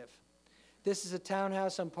normative. This is a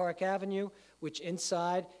townhouse on Park Avenue, which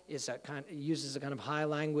inside is uses a kind of high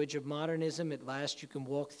language of modernism. At last, you can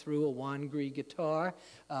walk through a Wangri guitar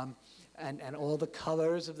and all the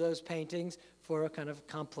colors of those paintings for a kind of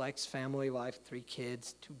complex family life, 3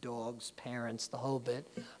 kids, 2 dogs, parents, the whole bit.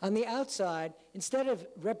 On the outside, instead of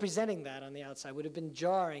representing that on the outside, would have been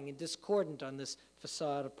jarring and discordant on this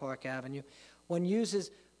facade of Park Avenue. One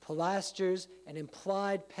uses pilasters, an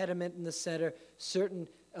implied pediment in the center, certain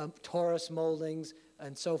torus moldings,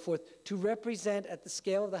 and so forth, to represent at the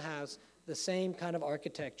scale of the house the same kind of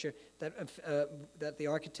architecture that the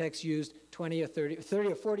architects used 30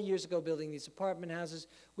 or 40 years ago building these apartment houses,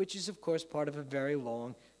 which is, of course, part of a very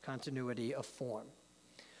long continuity of form.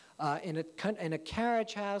 In a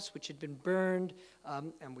carriage house, which had been burned,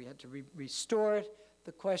 and we had to restore it,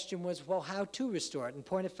 the question was, well, how to restore it? In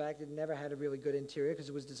point of fact, it never had a really good interior because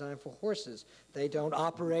it was designed for horses. They don't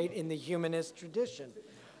operate in the humanist tradition.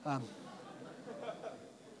 I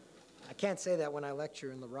can't say that when I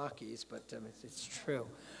lecture in the Rockies, but it's true.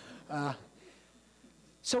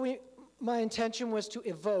 My intention was to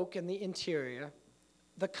evoke in the interior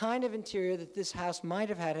the kind of interior that this house might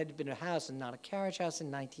have had it been a house and not a carriage house in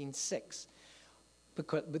 1906,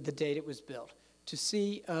 because with the date it was built, to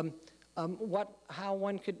see how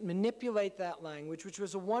one could manipulate that language, which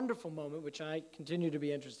was a wonderful moment, which I continue to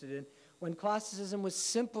be interested in, when classicism was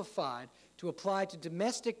simplified to apply to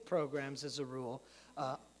domestic programs as a rule.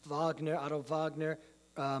 Otto Wagner,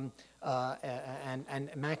 and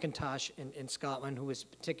Mackintosh in Scotland, who was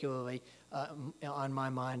particularly on my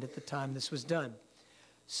mind at the time this was done.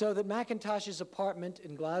 So that Mackintosh's apartment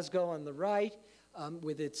in Glasgow on the right,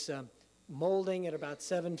 with its molding at about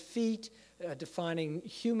 7 feet, defining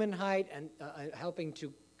human height and helping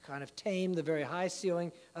to kind of tame the very high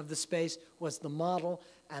ceiling of the space, was the model,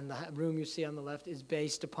 and the room you see on the left is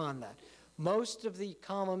based upon that. Most of the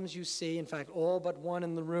columns you see, in fact, all but one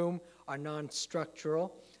in the room, are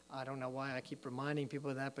non-structural. I don't know why I keep reminding people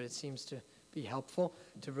of that, but it seems to be helpful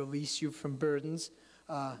to release you from burdens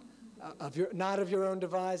not of your own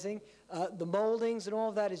devising. The moldings and all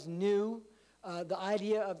of that is new. The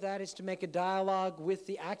idea of that is to make a dialogue with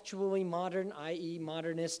the actually modern, i.e.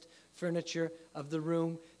 modernist furniture of the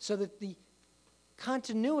room, so that the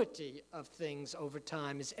continuity of things over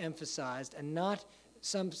time is emphasized and not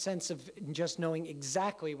some sense of just knowing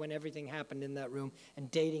exactly when everything happened in that room and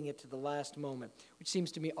dating it to the last moment, which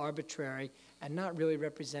seems to me arbitrary and not really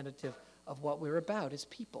representative of what we're about as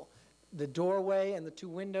people. The doorway and the 2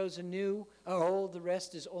 windows are new, are old, the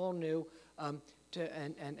rest is all new, and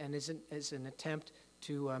is an attempt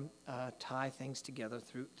to tie things together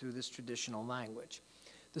through this traditional language.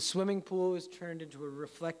 The swimming pool is turned into a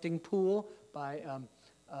reflecting pool by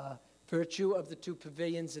virtue of the 2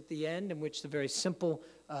 pavilions at the end, in which the very simple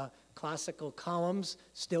classical columns,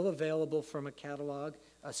 still available from a catalog,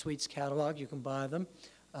 a Sweets catalog, you can buy them.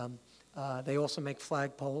 They also make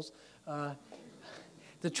flagpoles. And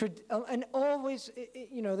always,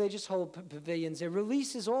 they just hold pavilions. It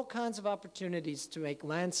releases all kinds of opportunities to make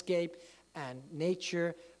landscape and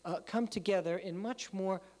nature come together in much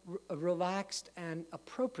more relaxed and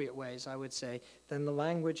appropriate ways, I would say, than the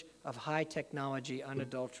language of high technology,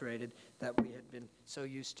 unadulterated, that we had been so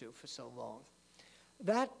used to for so long.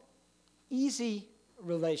 That easy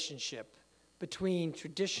relationship between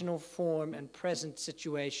traditional form and present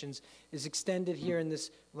situations is extended here in this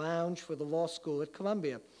lounge for the law school at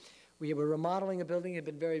Columbia. We were remodeling a building that had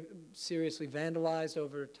been very seriously vandalized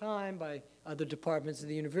over time by other departments of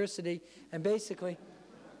the university, and basically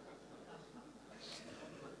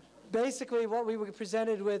what we were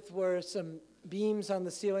presented with were some beams on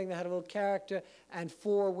the ceiling that had a little character and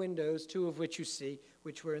 4 windows, 2 of which you see,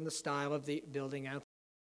 which were in the style of the building outside.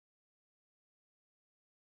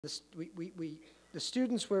 The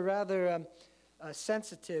students were rather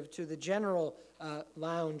sensitive to the general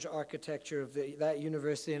lounge architecture of that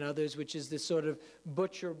university and others, which is this sort of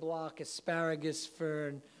butcher block, asparagus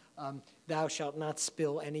fern, thou shalt not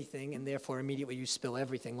spill anything, and therefore immediately you spill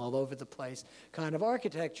everything all over the place kind of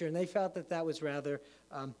architecture. And they felt that that was rather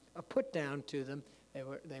a put down to them.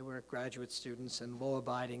 They were graduate students and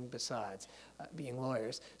law-abiding besides, being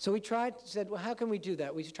lawyers. So we said, well, how can we do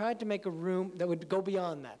that? We tried to make a room that would go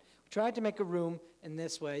beyond that. We tried to make a room in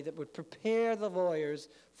this way that would prepare the lawyers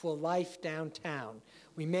for life downtown.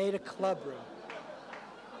 We made a club room.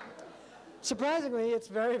 Surprisingly, it's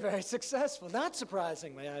very, very successful. Not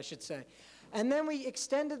surprisingly, I should say. And then we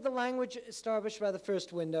extended the language established by the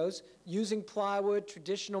first windows, using plywood,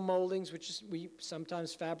 traditional moldings, which we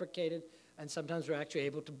sometimes fabricated and sometimes we're actually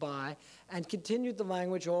able to buy, and continued the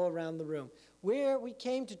language all around the room. where we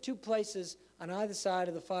came to two places on either side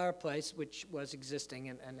of the fireplace, which was existing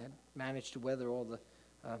and had managed to weather all the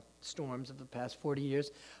storms of the past 40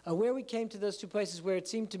 years, where we came to those two places where it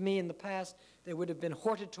seemed to me in the past there would have been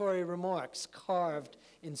hortatory remarks carved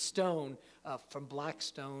in stone from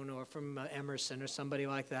Blackstone or from Emerson or somebody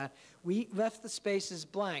like that. We left the spaces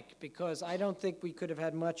blank because I don't think we could have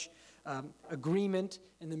had much agreement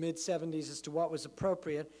in the mid-'70s as to what was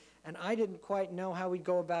appropriate, and I didn't quite know how we'd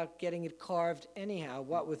go about getting it carved anyhow,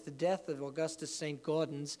 what with the death of Augustus St.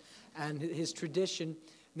 Gaudens and his tradition.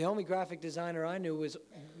 The only graphic designer I knew was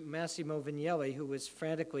Massimo Vignelli, who was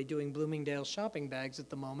frantically doing Bloomingdale's shopping bags at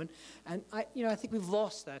the moment. And I think we've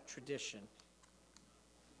lost that tradition.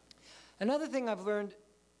 Another thing I've learned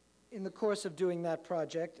in the course of doing that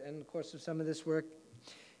project and in the course of some of this work,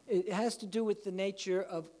 it has to do with the nature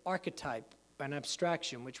of archetype and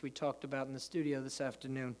abstraction, which we talked about in the studio this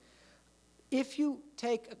afternoon. If you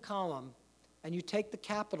take a column and you take the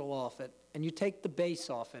capital off it and you take the base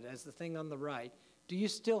off it as the thing on the right, do you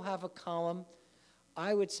still have a column?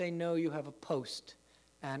 I would say no, you have a post.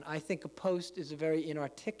 And I think a post is a very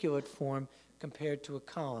inarticulate form compared to a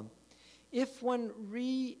column. If one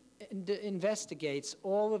investigates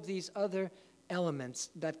all of these other elements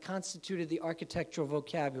that constituted the architectural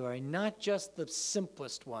vocabulary, not just the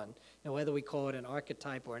simplest one, now whether we call it an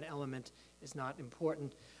archetype or an element is not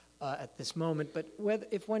important at this moment, but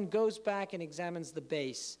if one goes back and examines the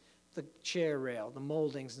base, the chair rail, the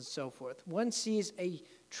moldings, and so forth, one sees a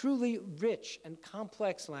truly rich and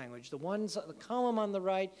complex language. The column on the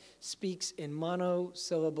right speaks in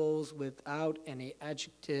monosyllables without any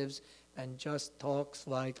adjectives and just talks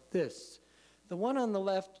like this. The one on the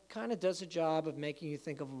left kind of does a job of making you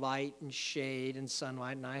think of light and shade and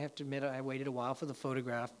sunlight, and I have to admit I waited a while for the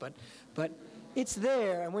photograph, but it's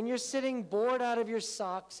there, and when you're sitting bored out of your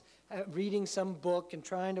socks reading some book and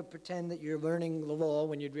trying to pretend that you're learning the law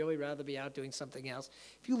when you'd really rather be out doing something else,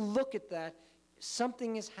 if you look at that,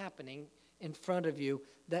 something is happening in front of you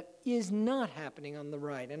that is not happening on the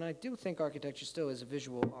right. And I do think architecture still is a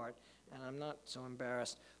visual art, and I'm not so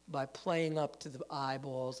embarrassed by playing up to the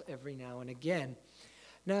eyeballs every now and again.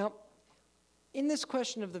 Now, in this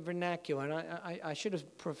question of the vernacular, and I should have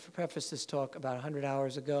prefaced this talk about 100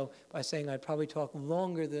 hours ago by saying I'd probably talk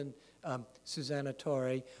longer than Susanna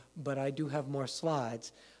Torre, but I do have more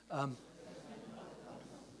slides.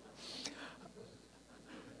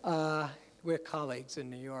 We're colleagues in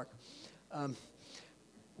New York.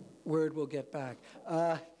 Word will get back.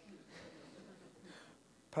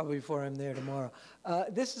 Probably before I'm there tomorrow.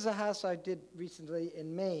 This is a house I did recently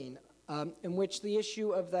in Maine, in which the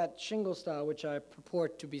issue of that shingle style, which I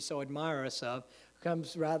purport to be so admirous of,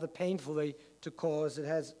 comes rather painfully to cause. It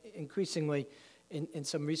has increasingly in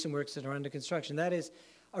some recent works that are under construction. That is,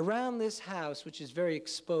 around this house, which is very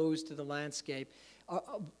exposed to the landscape,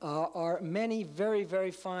 are many very,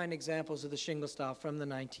 very fine examples of the shingle style from the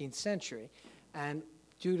 19th century. And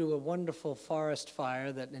due to a wonderful forest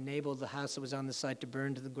fire that enabled the house that was on the site to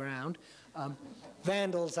burn to the ground,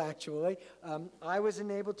 vandals actually, I was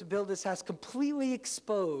enabled to build this house completely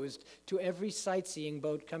exposed to every sightseeing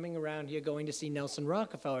boat coming around here going to see Nelson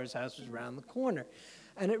Rockefeller's house, was around the corner.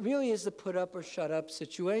 And it really is the put up or shut up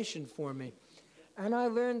situation for me. And I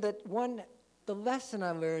learned that the lesson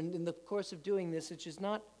I learned in the course of doing this, which is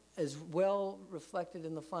not as well reflected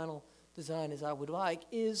in the final design as I would like,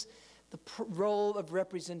 is the role of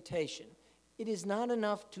representation. It is not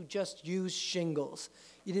enough to just use shingles.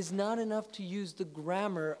 It is not enough to use the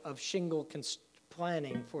grammar of shingle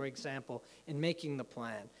planning, for example, in making the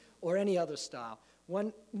plan, or any other style.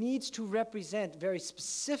 One needs to represent very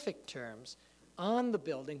specific terms on the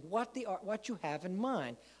building what you have in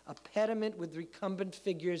mind. A pediment with recumbent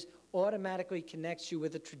figures automatically connects you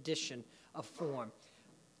with a tradition of form.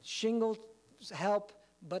 Shingles help,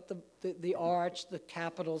 but the arch, the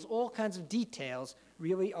capitals, all kinds of details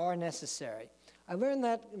really are necessary. I learned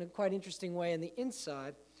that in a quite interesting way in the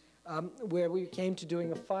inside, where we came to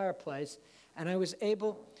doing a fireplace, and I was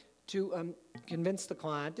able to convince the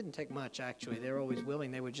client, didn't take much actually, they were always willing,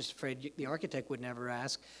 they were just afraid the architect would never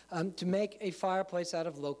ask, to make a fireplace out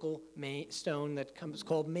of local stone that comes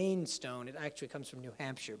called Maine stone. It actually comes from New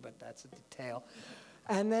Hampshire, but that's a detail.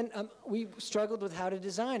 And then we struggled with how to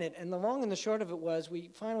design it, and the long and the short of it was we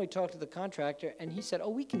finally talked to the contractor, and he said, oh,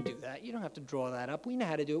 we can do that. You don't have to draw that up. We know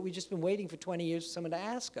how to do it. We've just been waiting for 20 years for someone to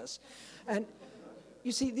ask us. And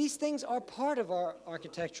you see, these things are part of our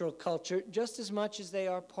architectural culture just as much as they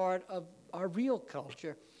are part of our real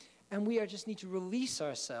culture. And we just need to release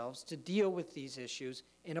ourselves to deal with these issues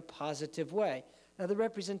in a positive way. Now, the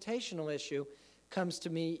representational issue comes to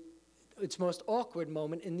me its most awkward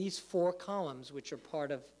moment in these 4 columns, which are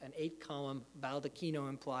part of an 8-column baldacchino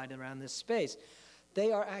implied around this space.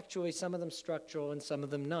 They are actually, some of them structural and some of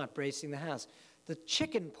them not, bracing the house. The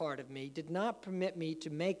chicken part of me did not permit me to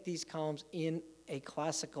make these columns in a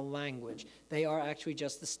classical language. They are actually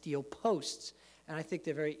just the steel posts, and I think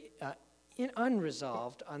they're very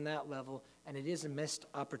unresolved on that level, and it is a missed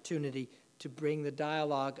opportunity to bring the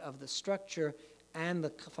dialogue of the structure and the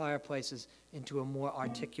fireplaces into a more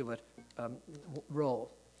articulate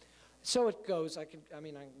role. So it goes. I can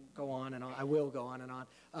go on and on. I will go on and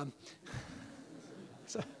on.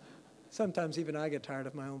 So sometimes even I get tired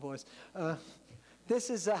of my own voice. This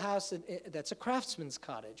is a house that's a craftsman's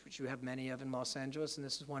cottage, which you have many of in Los Angeles, and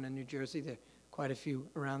this is one in New Jersey. There are quite a few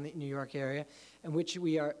around the New York area, and which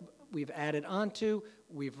we've added onto,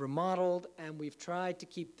 we've remodeled, and we've tried to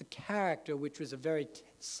keep the character, which was a very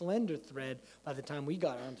slender thread by the time we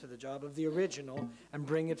got onto the job, of the original, and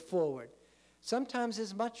bring it forward. Sometimes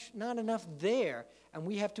there's not enough there, and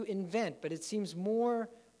we have to invent, but it seems more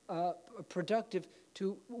productive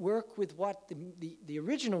to work with what the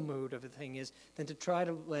original mood of the thing is than to try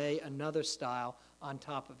to lay another style on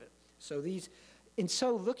top of it.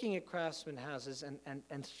 So looking at craftsman houses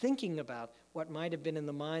and thinking about what might have been in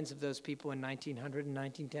the minds of those people in 1900 and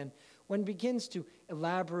 1910, one begins to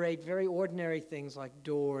elaborate very ordinary things like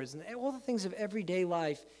doors and all the things of everyday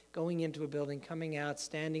life, going into a building, coming out,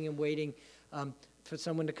 standing and waiting for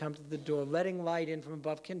someone to come to the door, letting light in from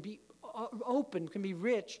above, can be open, can be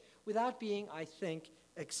rich, without being, I think,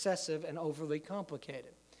 excessive and overly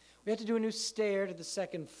complicated. We had to do a new stair to the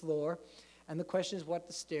 2nd floor, and the question is what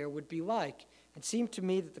the stair would be like. It seemed to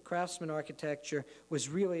me that the craftsman architecture was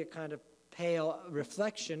really a kind of pale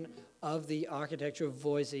reflection of the architecture of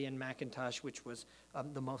Voysey and Mackintosh, which was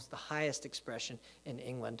the highest expression in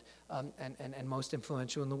England and most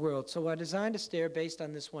influential in the world. So I designed a stair based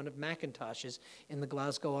on this one of Mackintosh's in the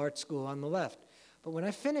Glasgow Art School on the left. But when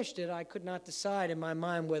I finished it, I could not decide in my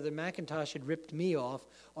mind whether Mackintosh had ripped me off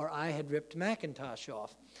or I had ripped Mackintosh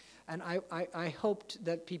off. And I hoped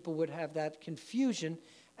that people would have that confusion,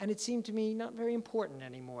 and it seemed to me not very important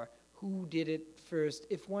anymore who did it first,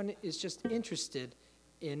 if one is just interested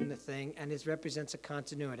in the thing and it represents a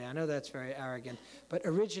continuity. I know that's very arrogant, but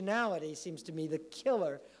originality seems to me the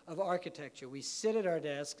killer of architecture. We sit at our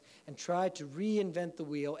desks and try to reinvent the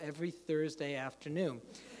wheel every Thursday afternoon.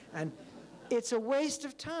 And it's a waste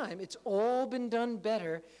of time. It's all been done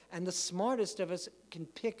better, and the smartest of us can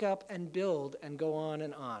pick up and build and go on,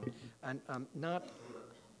 and not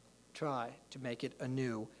try to make it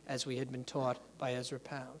anew, as we had been taught by Ezra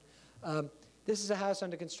Pound. This is a house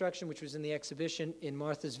under construction, which was in the exhibition in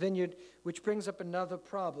Martha's Vineyard, which brings up another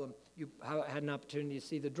problem. You had an opportunity to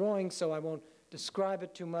see the drawing, so I won't describe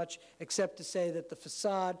it too much, except to say that the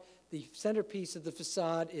facade, the centerpiece of the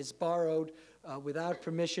facade, is borrowed without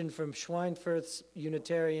permission from Schweinfurth's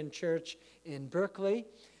Unitarian Church in Berkeley,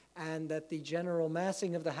 and that the general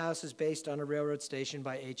massing of the house is based on a railroad station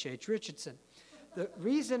by H.H. Richardson. The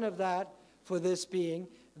reason of that, for this being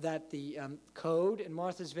that the code in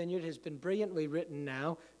Martha's Vineyard has been brilliantly written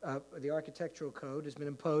now, the architectural code has been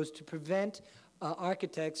imposed to prevent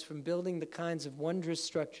architects from building the kinds of wondrous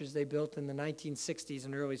structures they built in the 1960s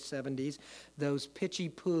and early 70s, those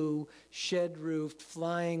pitchy-poo, shed-roofed,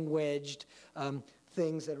 flying wedged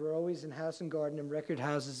things that were always in House and Garden and Record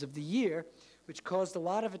Houses of the Year, which caused a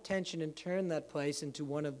lot of attention and turned that place into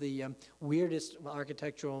one of the weirdest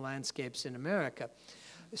architectural landscapes in America.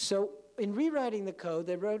 So in rewriting the code,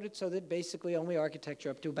 they wrote it so that basically only architecture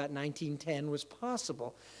up to about 1910 was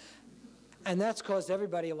possible. And that's caused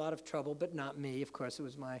everybody a lot of trouble, but not me. Of course, it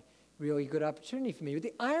was my really good opportunity for me. But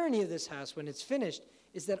the irony of this house, when it's finished,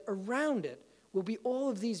 is that around it will be all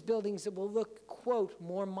of these buildings that will look, quote,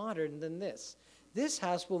 more modern than this. This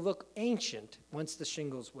house will look ancient once the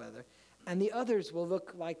shingles weather, and the others will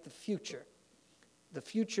look like the future. The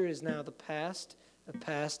future is now the past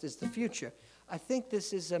is the future. I think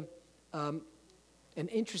this is an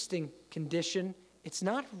interesting condition. It's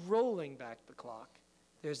not rolling back the clock.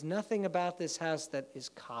 There's nothing about this house that is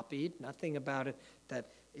copied, nothing about it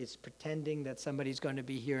that is pretending that somebody's going to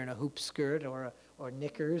be here in a hoop skirt or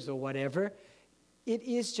knickers or whatever. It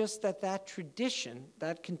is just that tradition,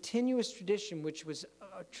 that continuous tradition, which was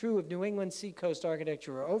true of New England seacoast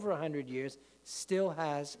architecture for over 100 years, still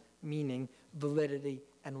has meaning, validity,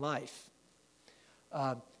 and life.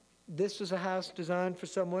 This was a house designed for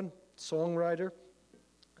someone, songwriter,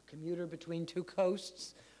 a commuter between two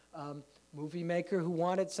coasts, movie maker who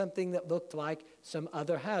wanted something that looked like some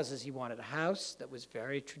other houses. He wanted a house that was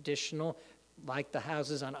very traditional, like the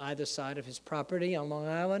houses on either side of his property on Long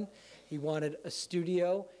Island. He wanted a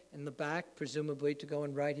studio in the back, presumably to go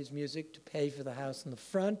and write his music to pay for the house in the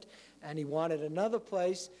front. And he wanted another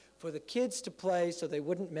place for the kids to play so they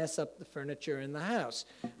wouldn't mess up the furniture in the house.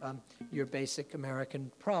 Your basic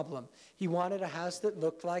American problem. He wanted a house that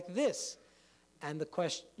looked like this. And the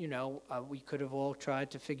question, we could have all tried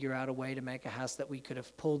to figure out a way to make a house that we could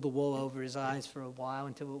have pulled the wool over his eyes for a while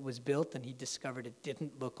until it was built, and he discovered it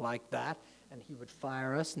didn't look like that, and he would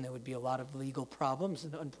fire us, and there would be a lot of legal problems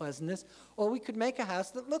and unpleasantness. Or we could make a house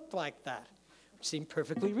that looked like that, which seemed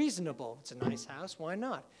perfectly reasonable. It's a nice house, why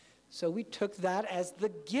not? So we took that as the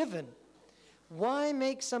given. Why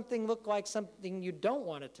make something look like something you don't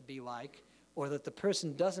want it to be like, or that the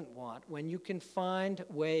person doesn't want, when you can find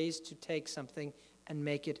ways to take something and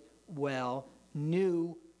make it well,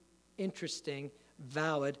 new, interesting,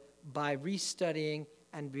 valid, by restudying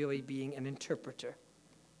and really being an interpreter?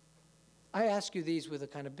 I ask you these with a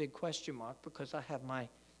kind of big question mark because I have my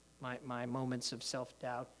moments of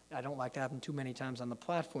self-doubt. I don't like to have them too many times on the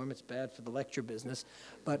platform. It's bad for the lecture business.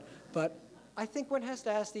 But I think one has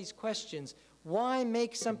to ask these questions. Why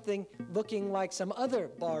make something looking like some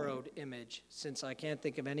other borrowed image, since I can't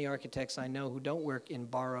think of any architects I know who don't work in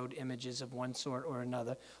borrowed images of one sort or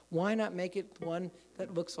another? Why not make it one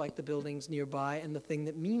that looks like the buildings nearby and the thing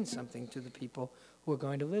that means something to the people who are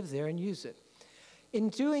going to live there and use it? In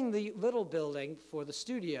doing the little building for the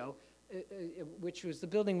studio, which was the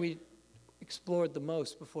building we explored the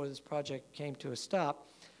most before this project came to a stop,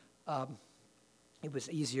 it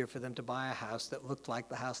was easier for them to buy a house that looked like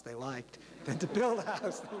the house they liked than to build a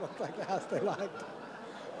house that looked like the house they liked.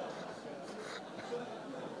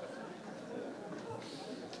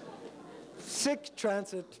 Sick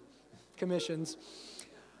transit commissions.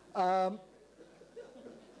 In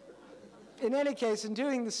any case, in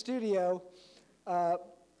doing the studio,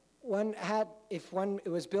 if one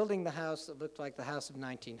was building the house that looked like the house of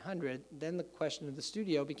 1900, then the question of the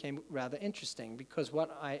studio became rather interesting, because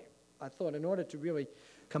what I thought, in order to really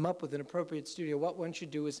come up with an appropriate studio, what one should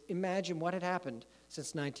do is imagine what had happened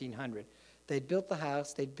since 1900. They'd built the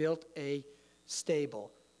house, they'd built a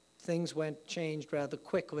stable. Things changed rather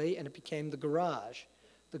quickly, and it became the garage.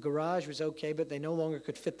 The garage was okay, but they no longer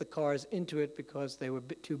could fit the cars into it because they were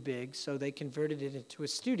too big, so they converted it into a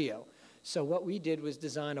studio. So what we did was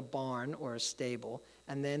design a barn or a stable,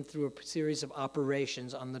 and then through a series of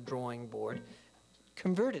operations on the drawing board,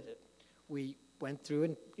 converted it. We went through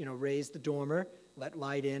and raised the dormer, let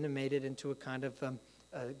light in, and made it into a kind of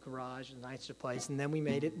a garage, a nicer place. And then we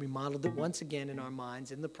remodeled it once again in our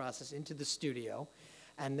minds in the process into the studio.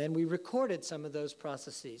 And then we recorded some of those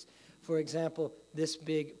processes. For example, this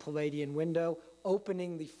big Palladian window,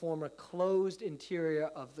 opening the former closed interior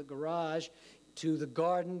of the garage to the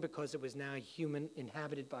garden because it was now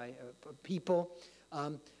inhabited by people.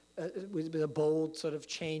 With a bold sort of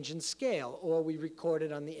change in scale. Or we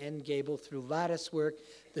recorded on the end gable through lattice work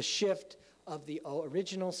the shift of the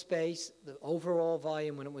original space, the overall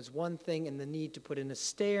volume when it was one thing, and the need to put in a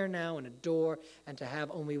stair now and a door, and to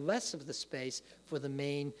have only less of the space for the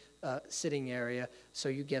main sitting area, so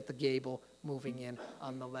you get the gable moving in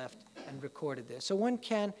on the left and recorded there. So one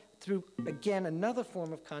can, through, again, another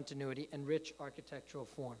form of continuity, enrich architectural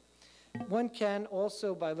form. One can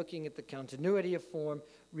also, by looking at the continuity of form,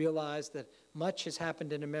 realize that much has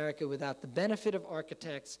happened in America without the benefit of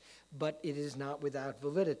architects, but it is not without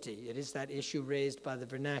validity. It is that issue raised by the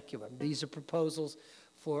vernacular. These are proposals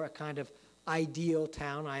for a kind of ideal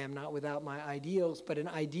town. I am not without my ideals, but an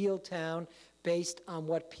ideal town based on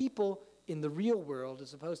what people in the real world,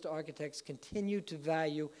 as opposed to architects, continue to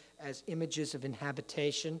value as images of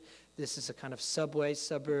inhabitation. This is a kind of subway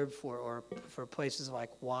suburb for places like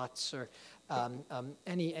Watts or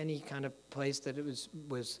any kind of place that it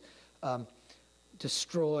was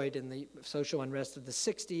destroyed in the social unrest of the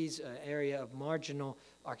 60s, an area of marginal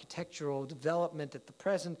architectural development at the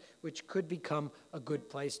present, which could become a good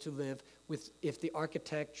place to live if the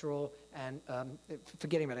architectural and,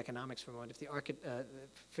 forgetting about economics for a moment,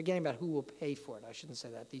 forgetting about who will pay for it, I shouldn't say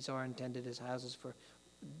that. These are intended as houses for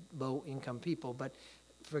low-income people, but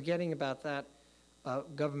forgetting about that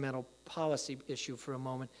governmental policy issue for a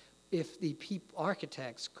moment, if the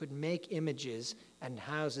architects could make images and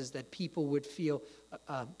houses that people would feel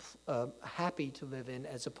happy to live in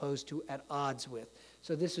as opposed to at odds with.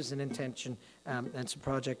 So this was an intention, and it's a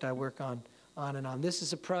project I work on and on. This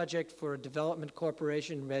is a project for a development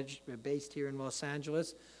corporation based here in Los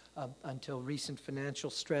Angeles until recent financial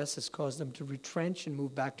stress has caused them to retrench and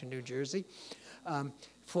move back to New Jersey.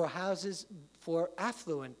 For houses for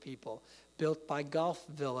affluent people, built by golf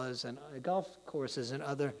villas and golf courses and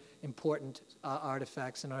other important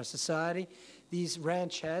artifacts in our society. These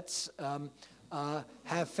ranchettes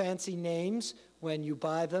have fancy names. when you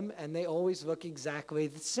buy them, and they always look exactly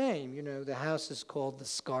the same. You know, the house is called the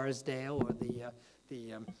Scarsdale, or the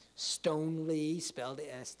Stoneleigh, spelled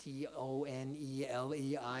Stoneleigh,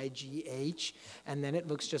 and then it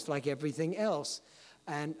looks just like everything else.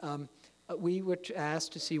 And we were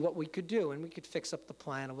asked to see what we could do, and we could fix up the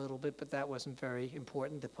plan a little bit, but that wasn't very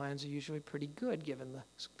important. The plans are usually pretty good given the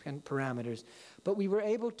parameters. But we were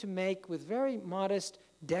able to make, with very modest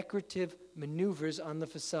decorative maneuvers on the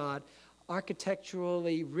facade,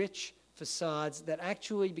 architecturally rich facades that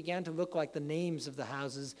actually began to look like the names of the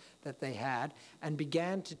houses that they had, and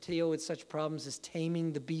began to deal with such problems as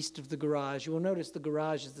taming the beast of the garage. You will notice the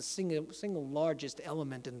garage is the single largest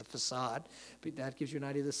element in the facade. But that gives you an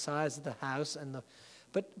idea of the size of the house. And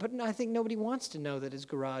but I think nobody wants to know that his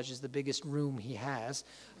garage is the biggest room he has.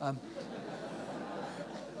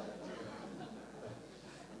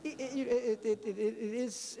 It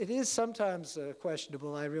is sometimes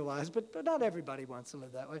questionable, I realize, but not everybody wants to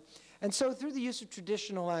live that way. And so through the use of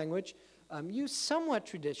traditional language, used somewhat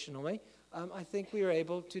traditionally, I think we were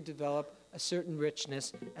able to develop a certain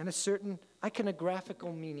richness and a certain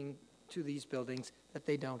iconographical meaning to these buildings that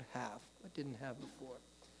they don't have, that didn't have before.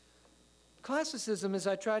 Classicism, as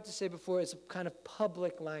I tried to say before, is a kind of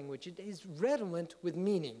public language. It is redolent with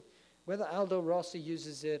meaning. Whether Aldo Rossi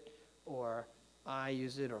uses it, or I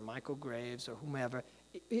use it, or Michael Graves, or whomever,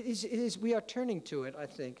 we are turning to it, I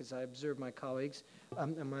think, as I observe my colleagues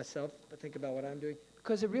and myself, I think about what I'm doing,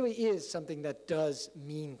 because it really is something that does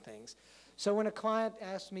mean things. So when a client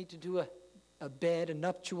asked me to do a bed, a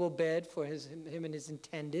nuptial bed for him and his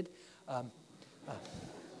intended,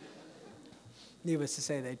 needless to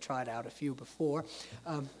say, they tried out a few before,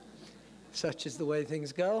 such is the way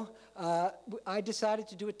things go, I decided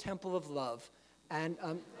to do a temple of love. And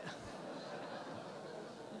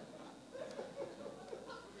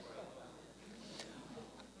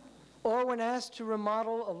or when asked to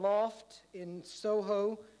remodel a loft in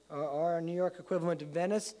Soho, our New York equivalent of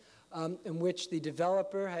Venice, in which the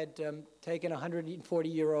developer had taken a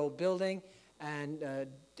 140-year-old building and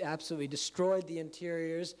absolutely destroyed the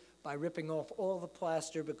interiors by ripping off all the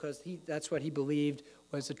plaster, because that's what he believed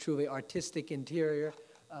was a truly artistic interior.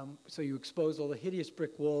 So you expose all the hideous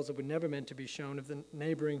brick walls that were never meant to be shown of the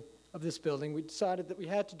neighboring of this building. We decided that we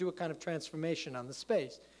had to do a kind of transformation on the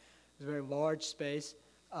space. It was a very large space.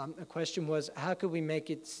 The question was, how could we make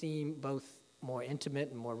it seem both more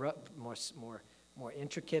intimate and more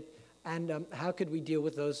intricate, and how could we deal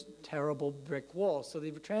with those terrible brick walls? So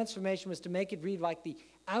the transformation was to make it read like the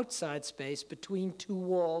outside space between two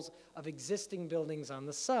walls of existing buildings on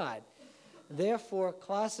the side. Therefore,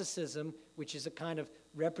 classicism, which is a kind of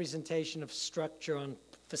representation of structure on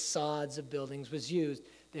facades of buildings, was used.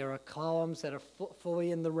 There are columns that are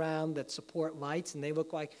fully in the round that support lights, and they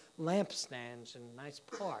look like lampstands in a nice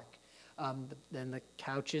park. Then the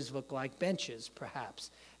couches look like benches,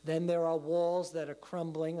 perhaps. Then there are walls that are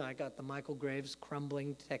crumbling. I got the Michael Graves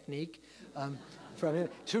crumbling technique from him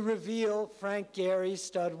to reveal Frank Gehry's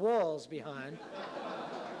stud walls behind.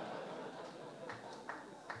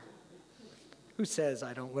 Who says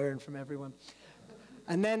I don't learn from everyone?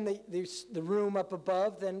 And then the room up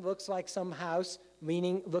above then looks like some house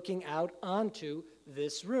looking out onto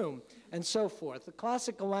this room, and so forth. The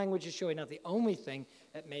classical language is surely not the only thing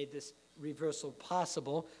that made this reversal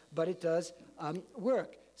possible, but it does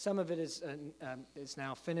work. Some of it is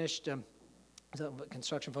now finished. A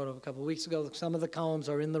construction photo of a couple of weeks ago. Some of the columns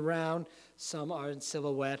are in the round, some are in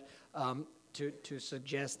silhouette, to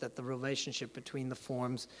suggest that the relationship between the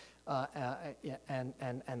forms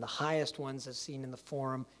and the highest ones as seen in the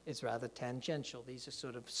forum is rather tangential. These are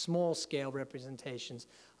sort of small-scale representations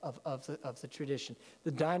of the tradition.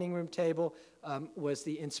 The dining room table was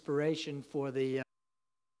the inspiration for the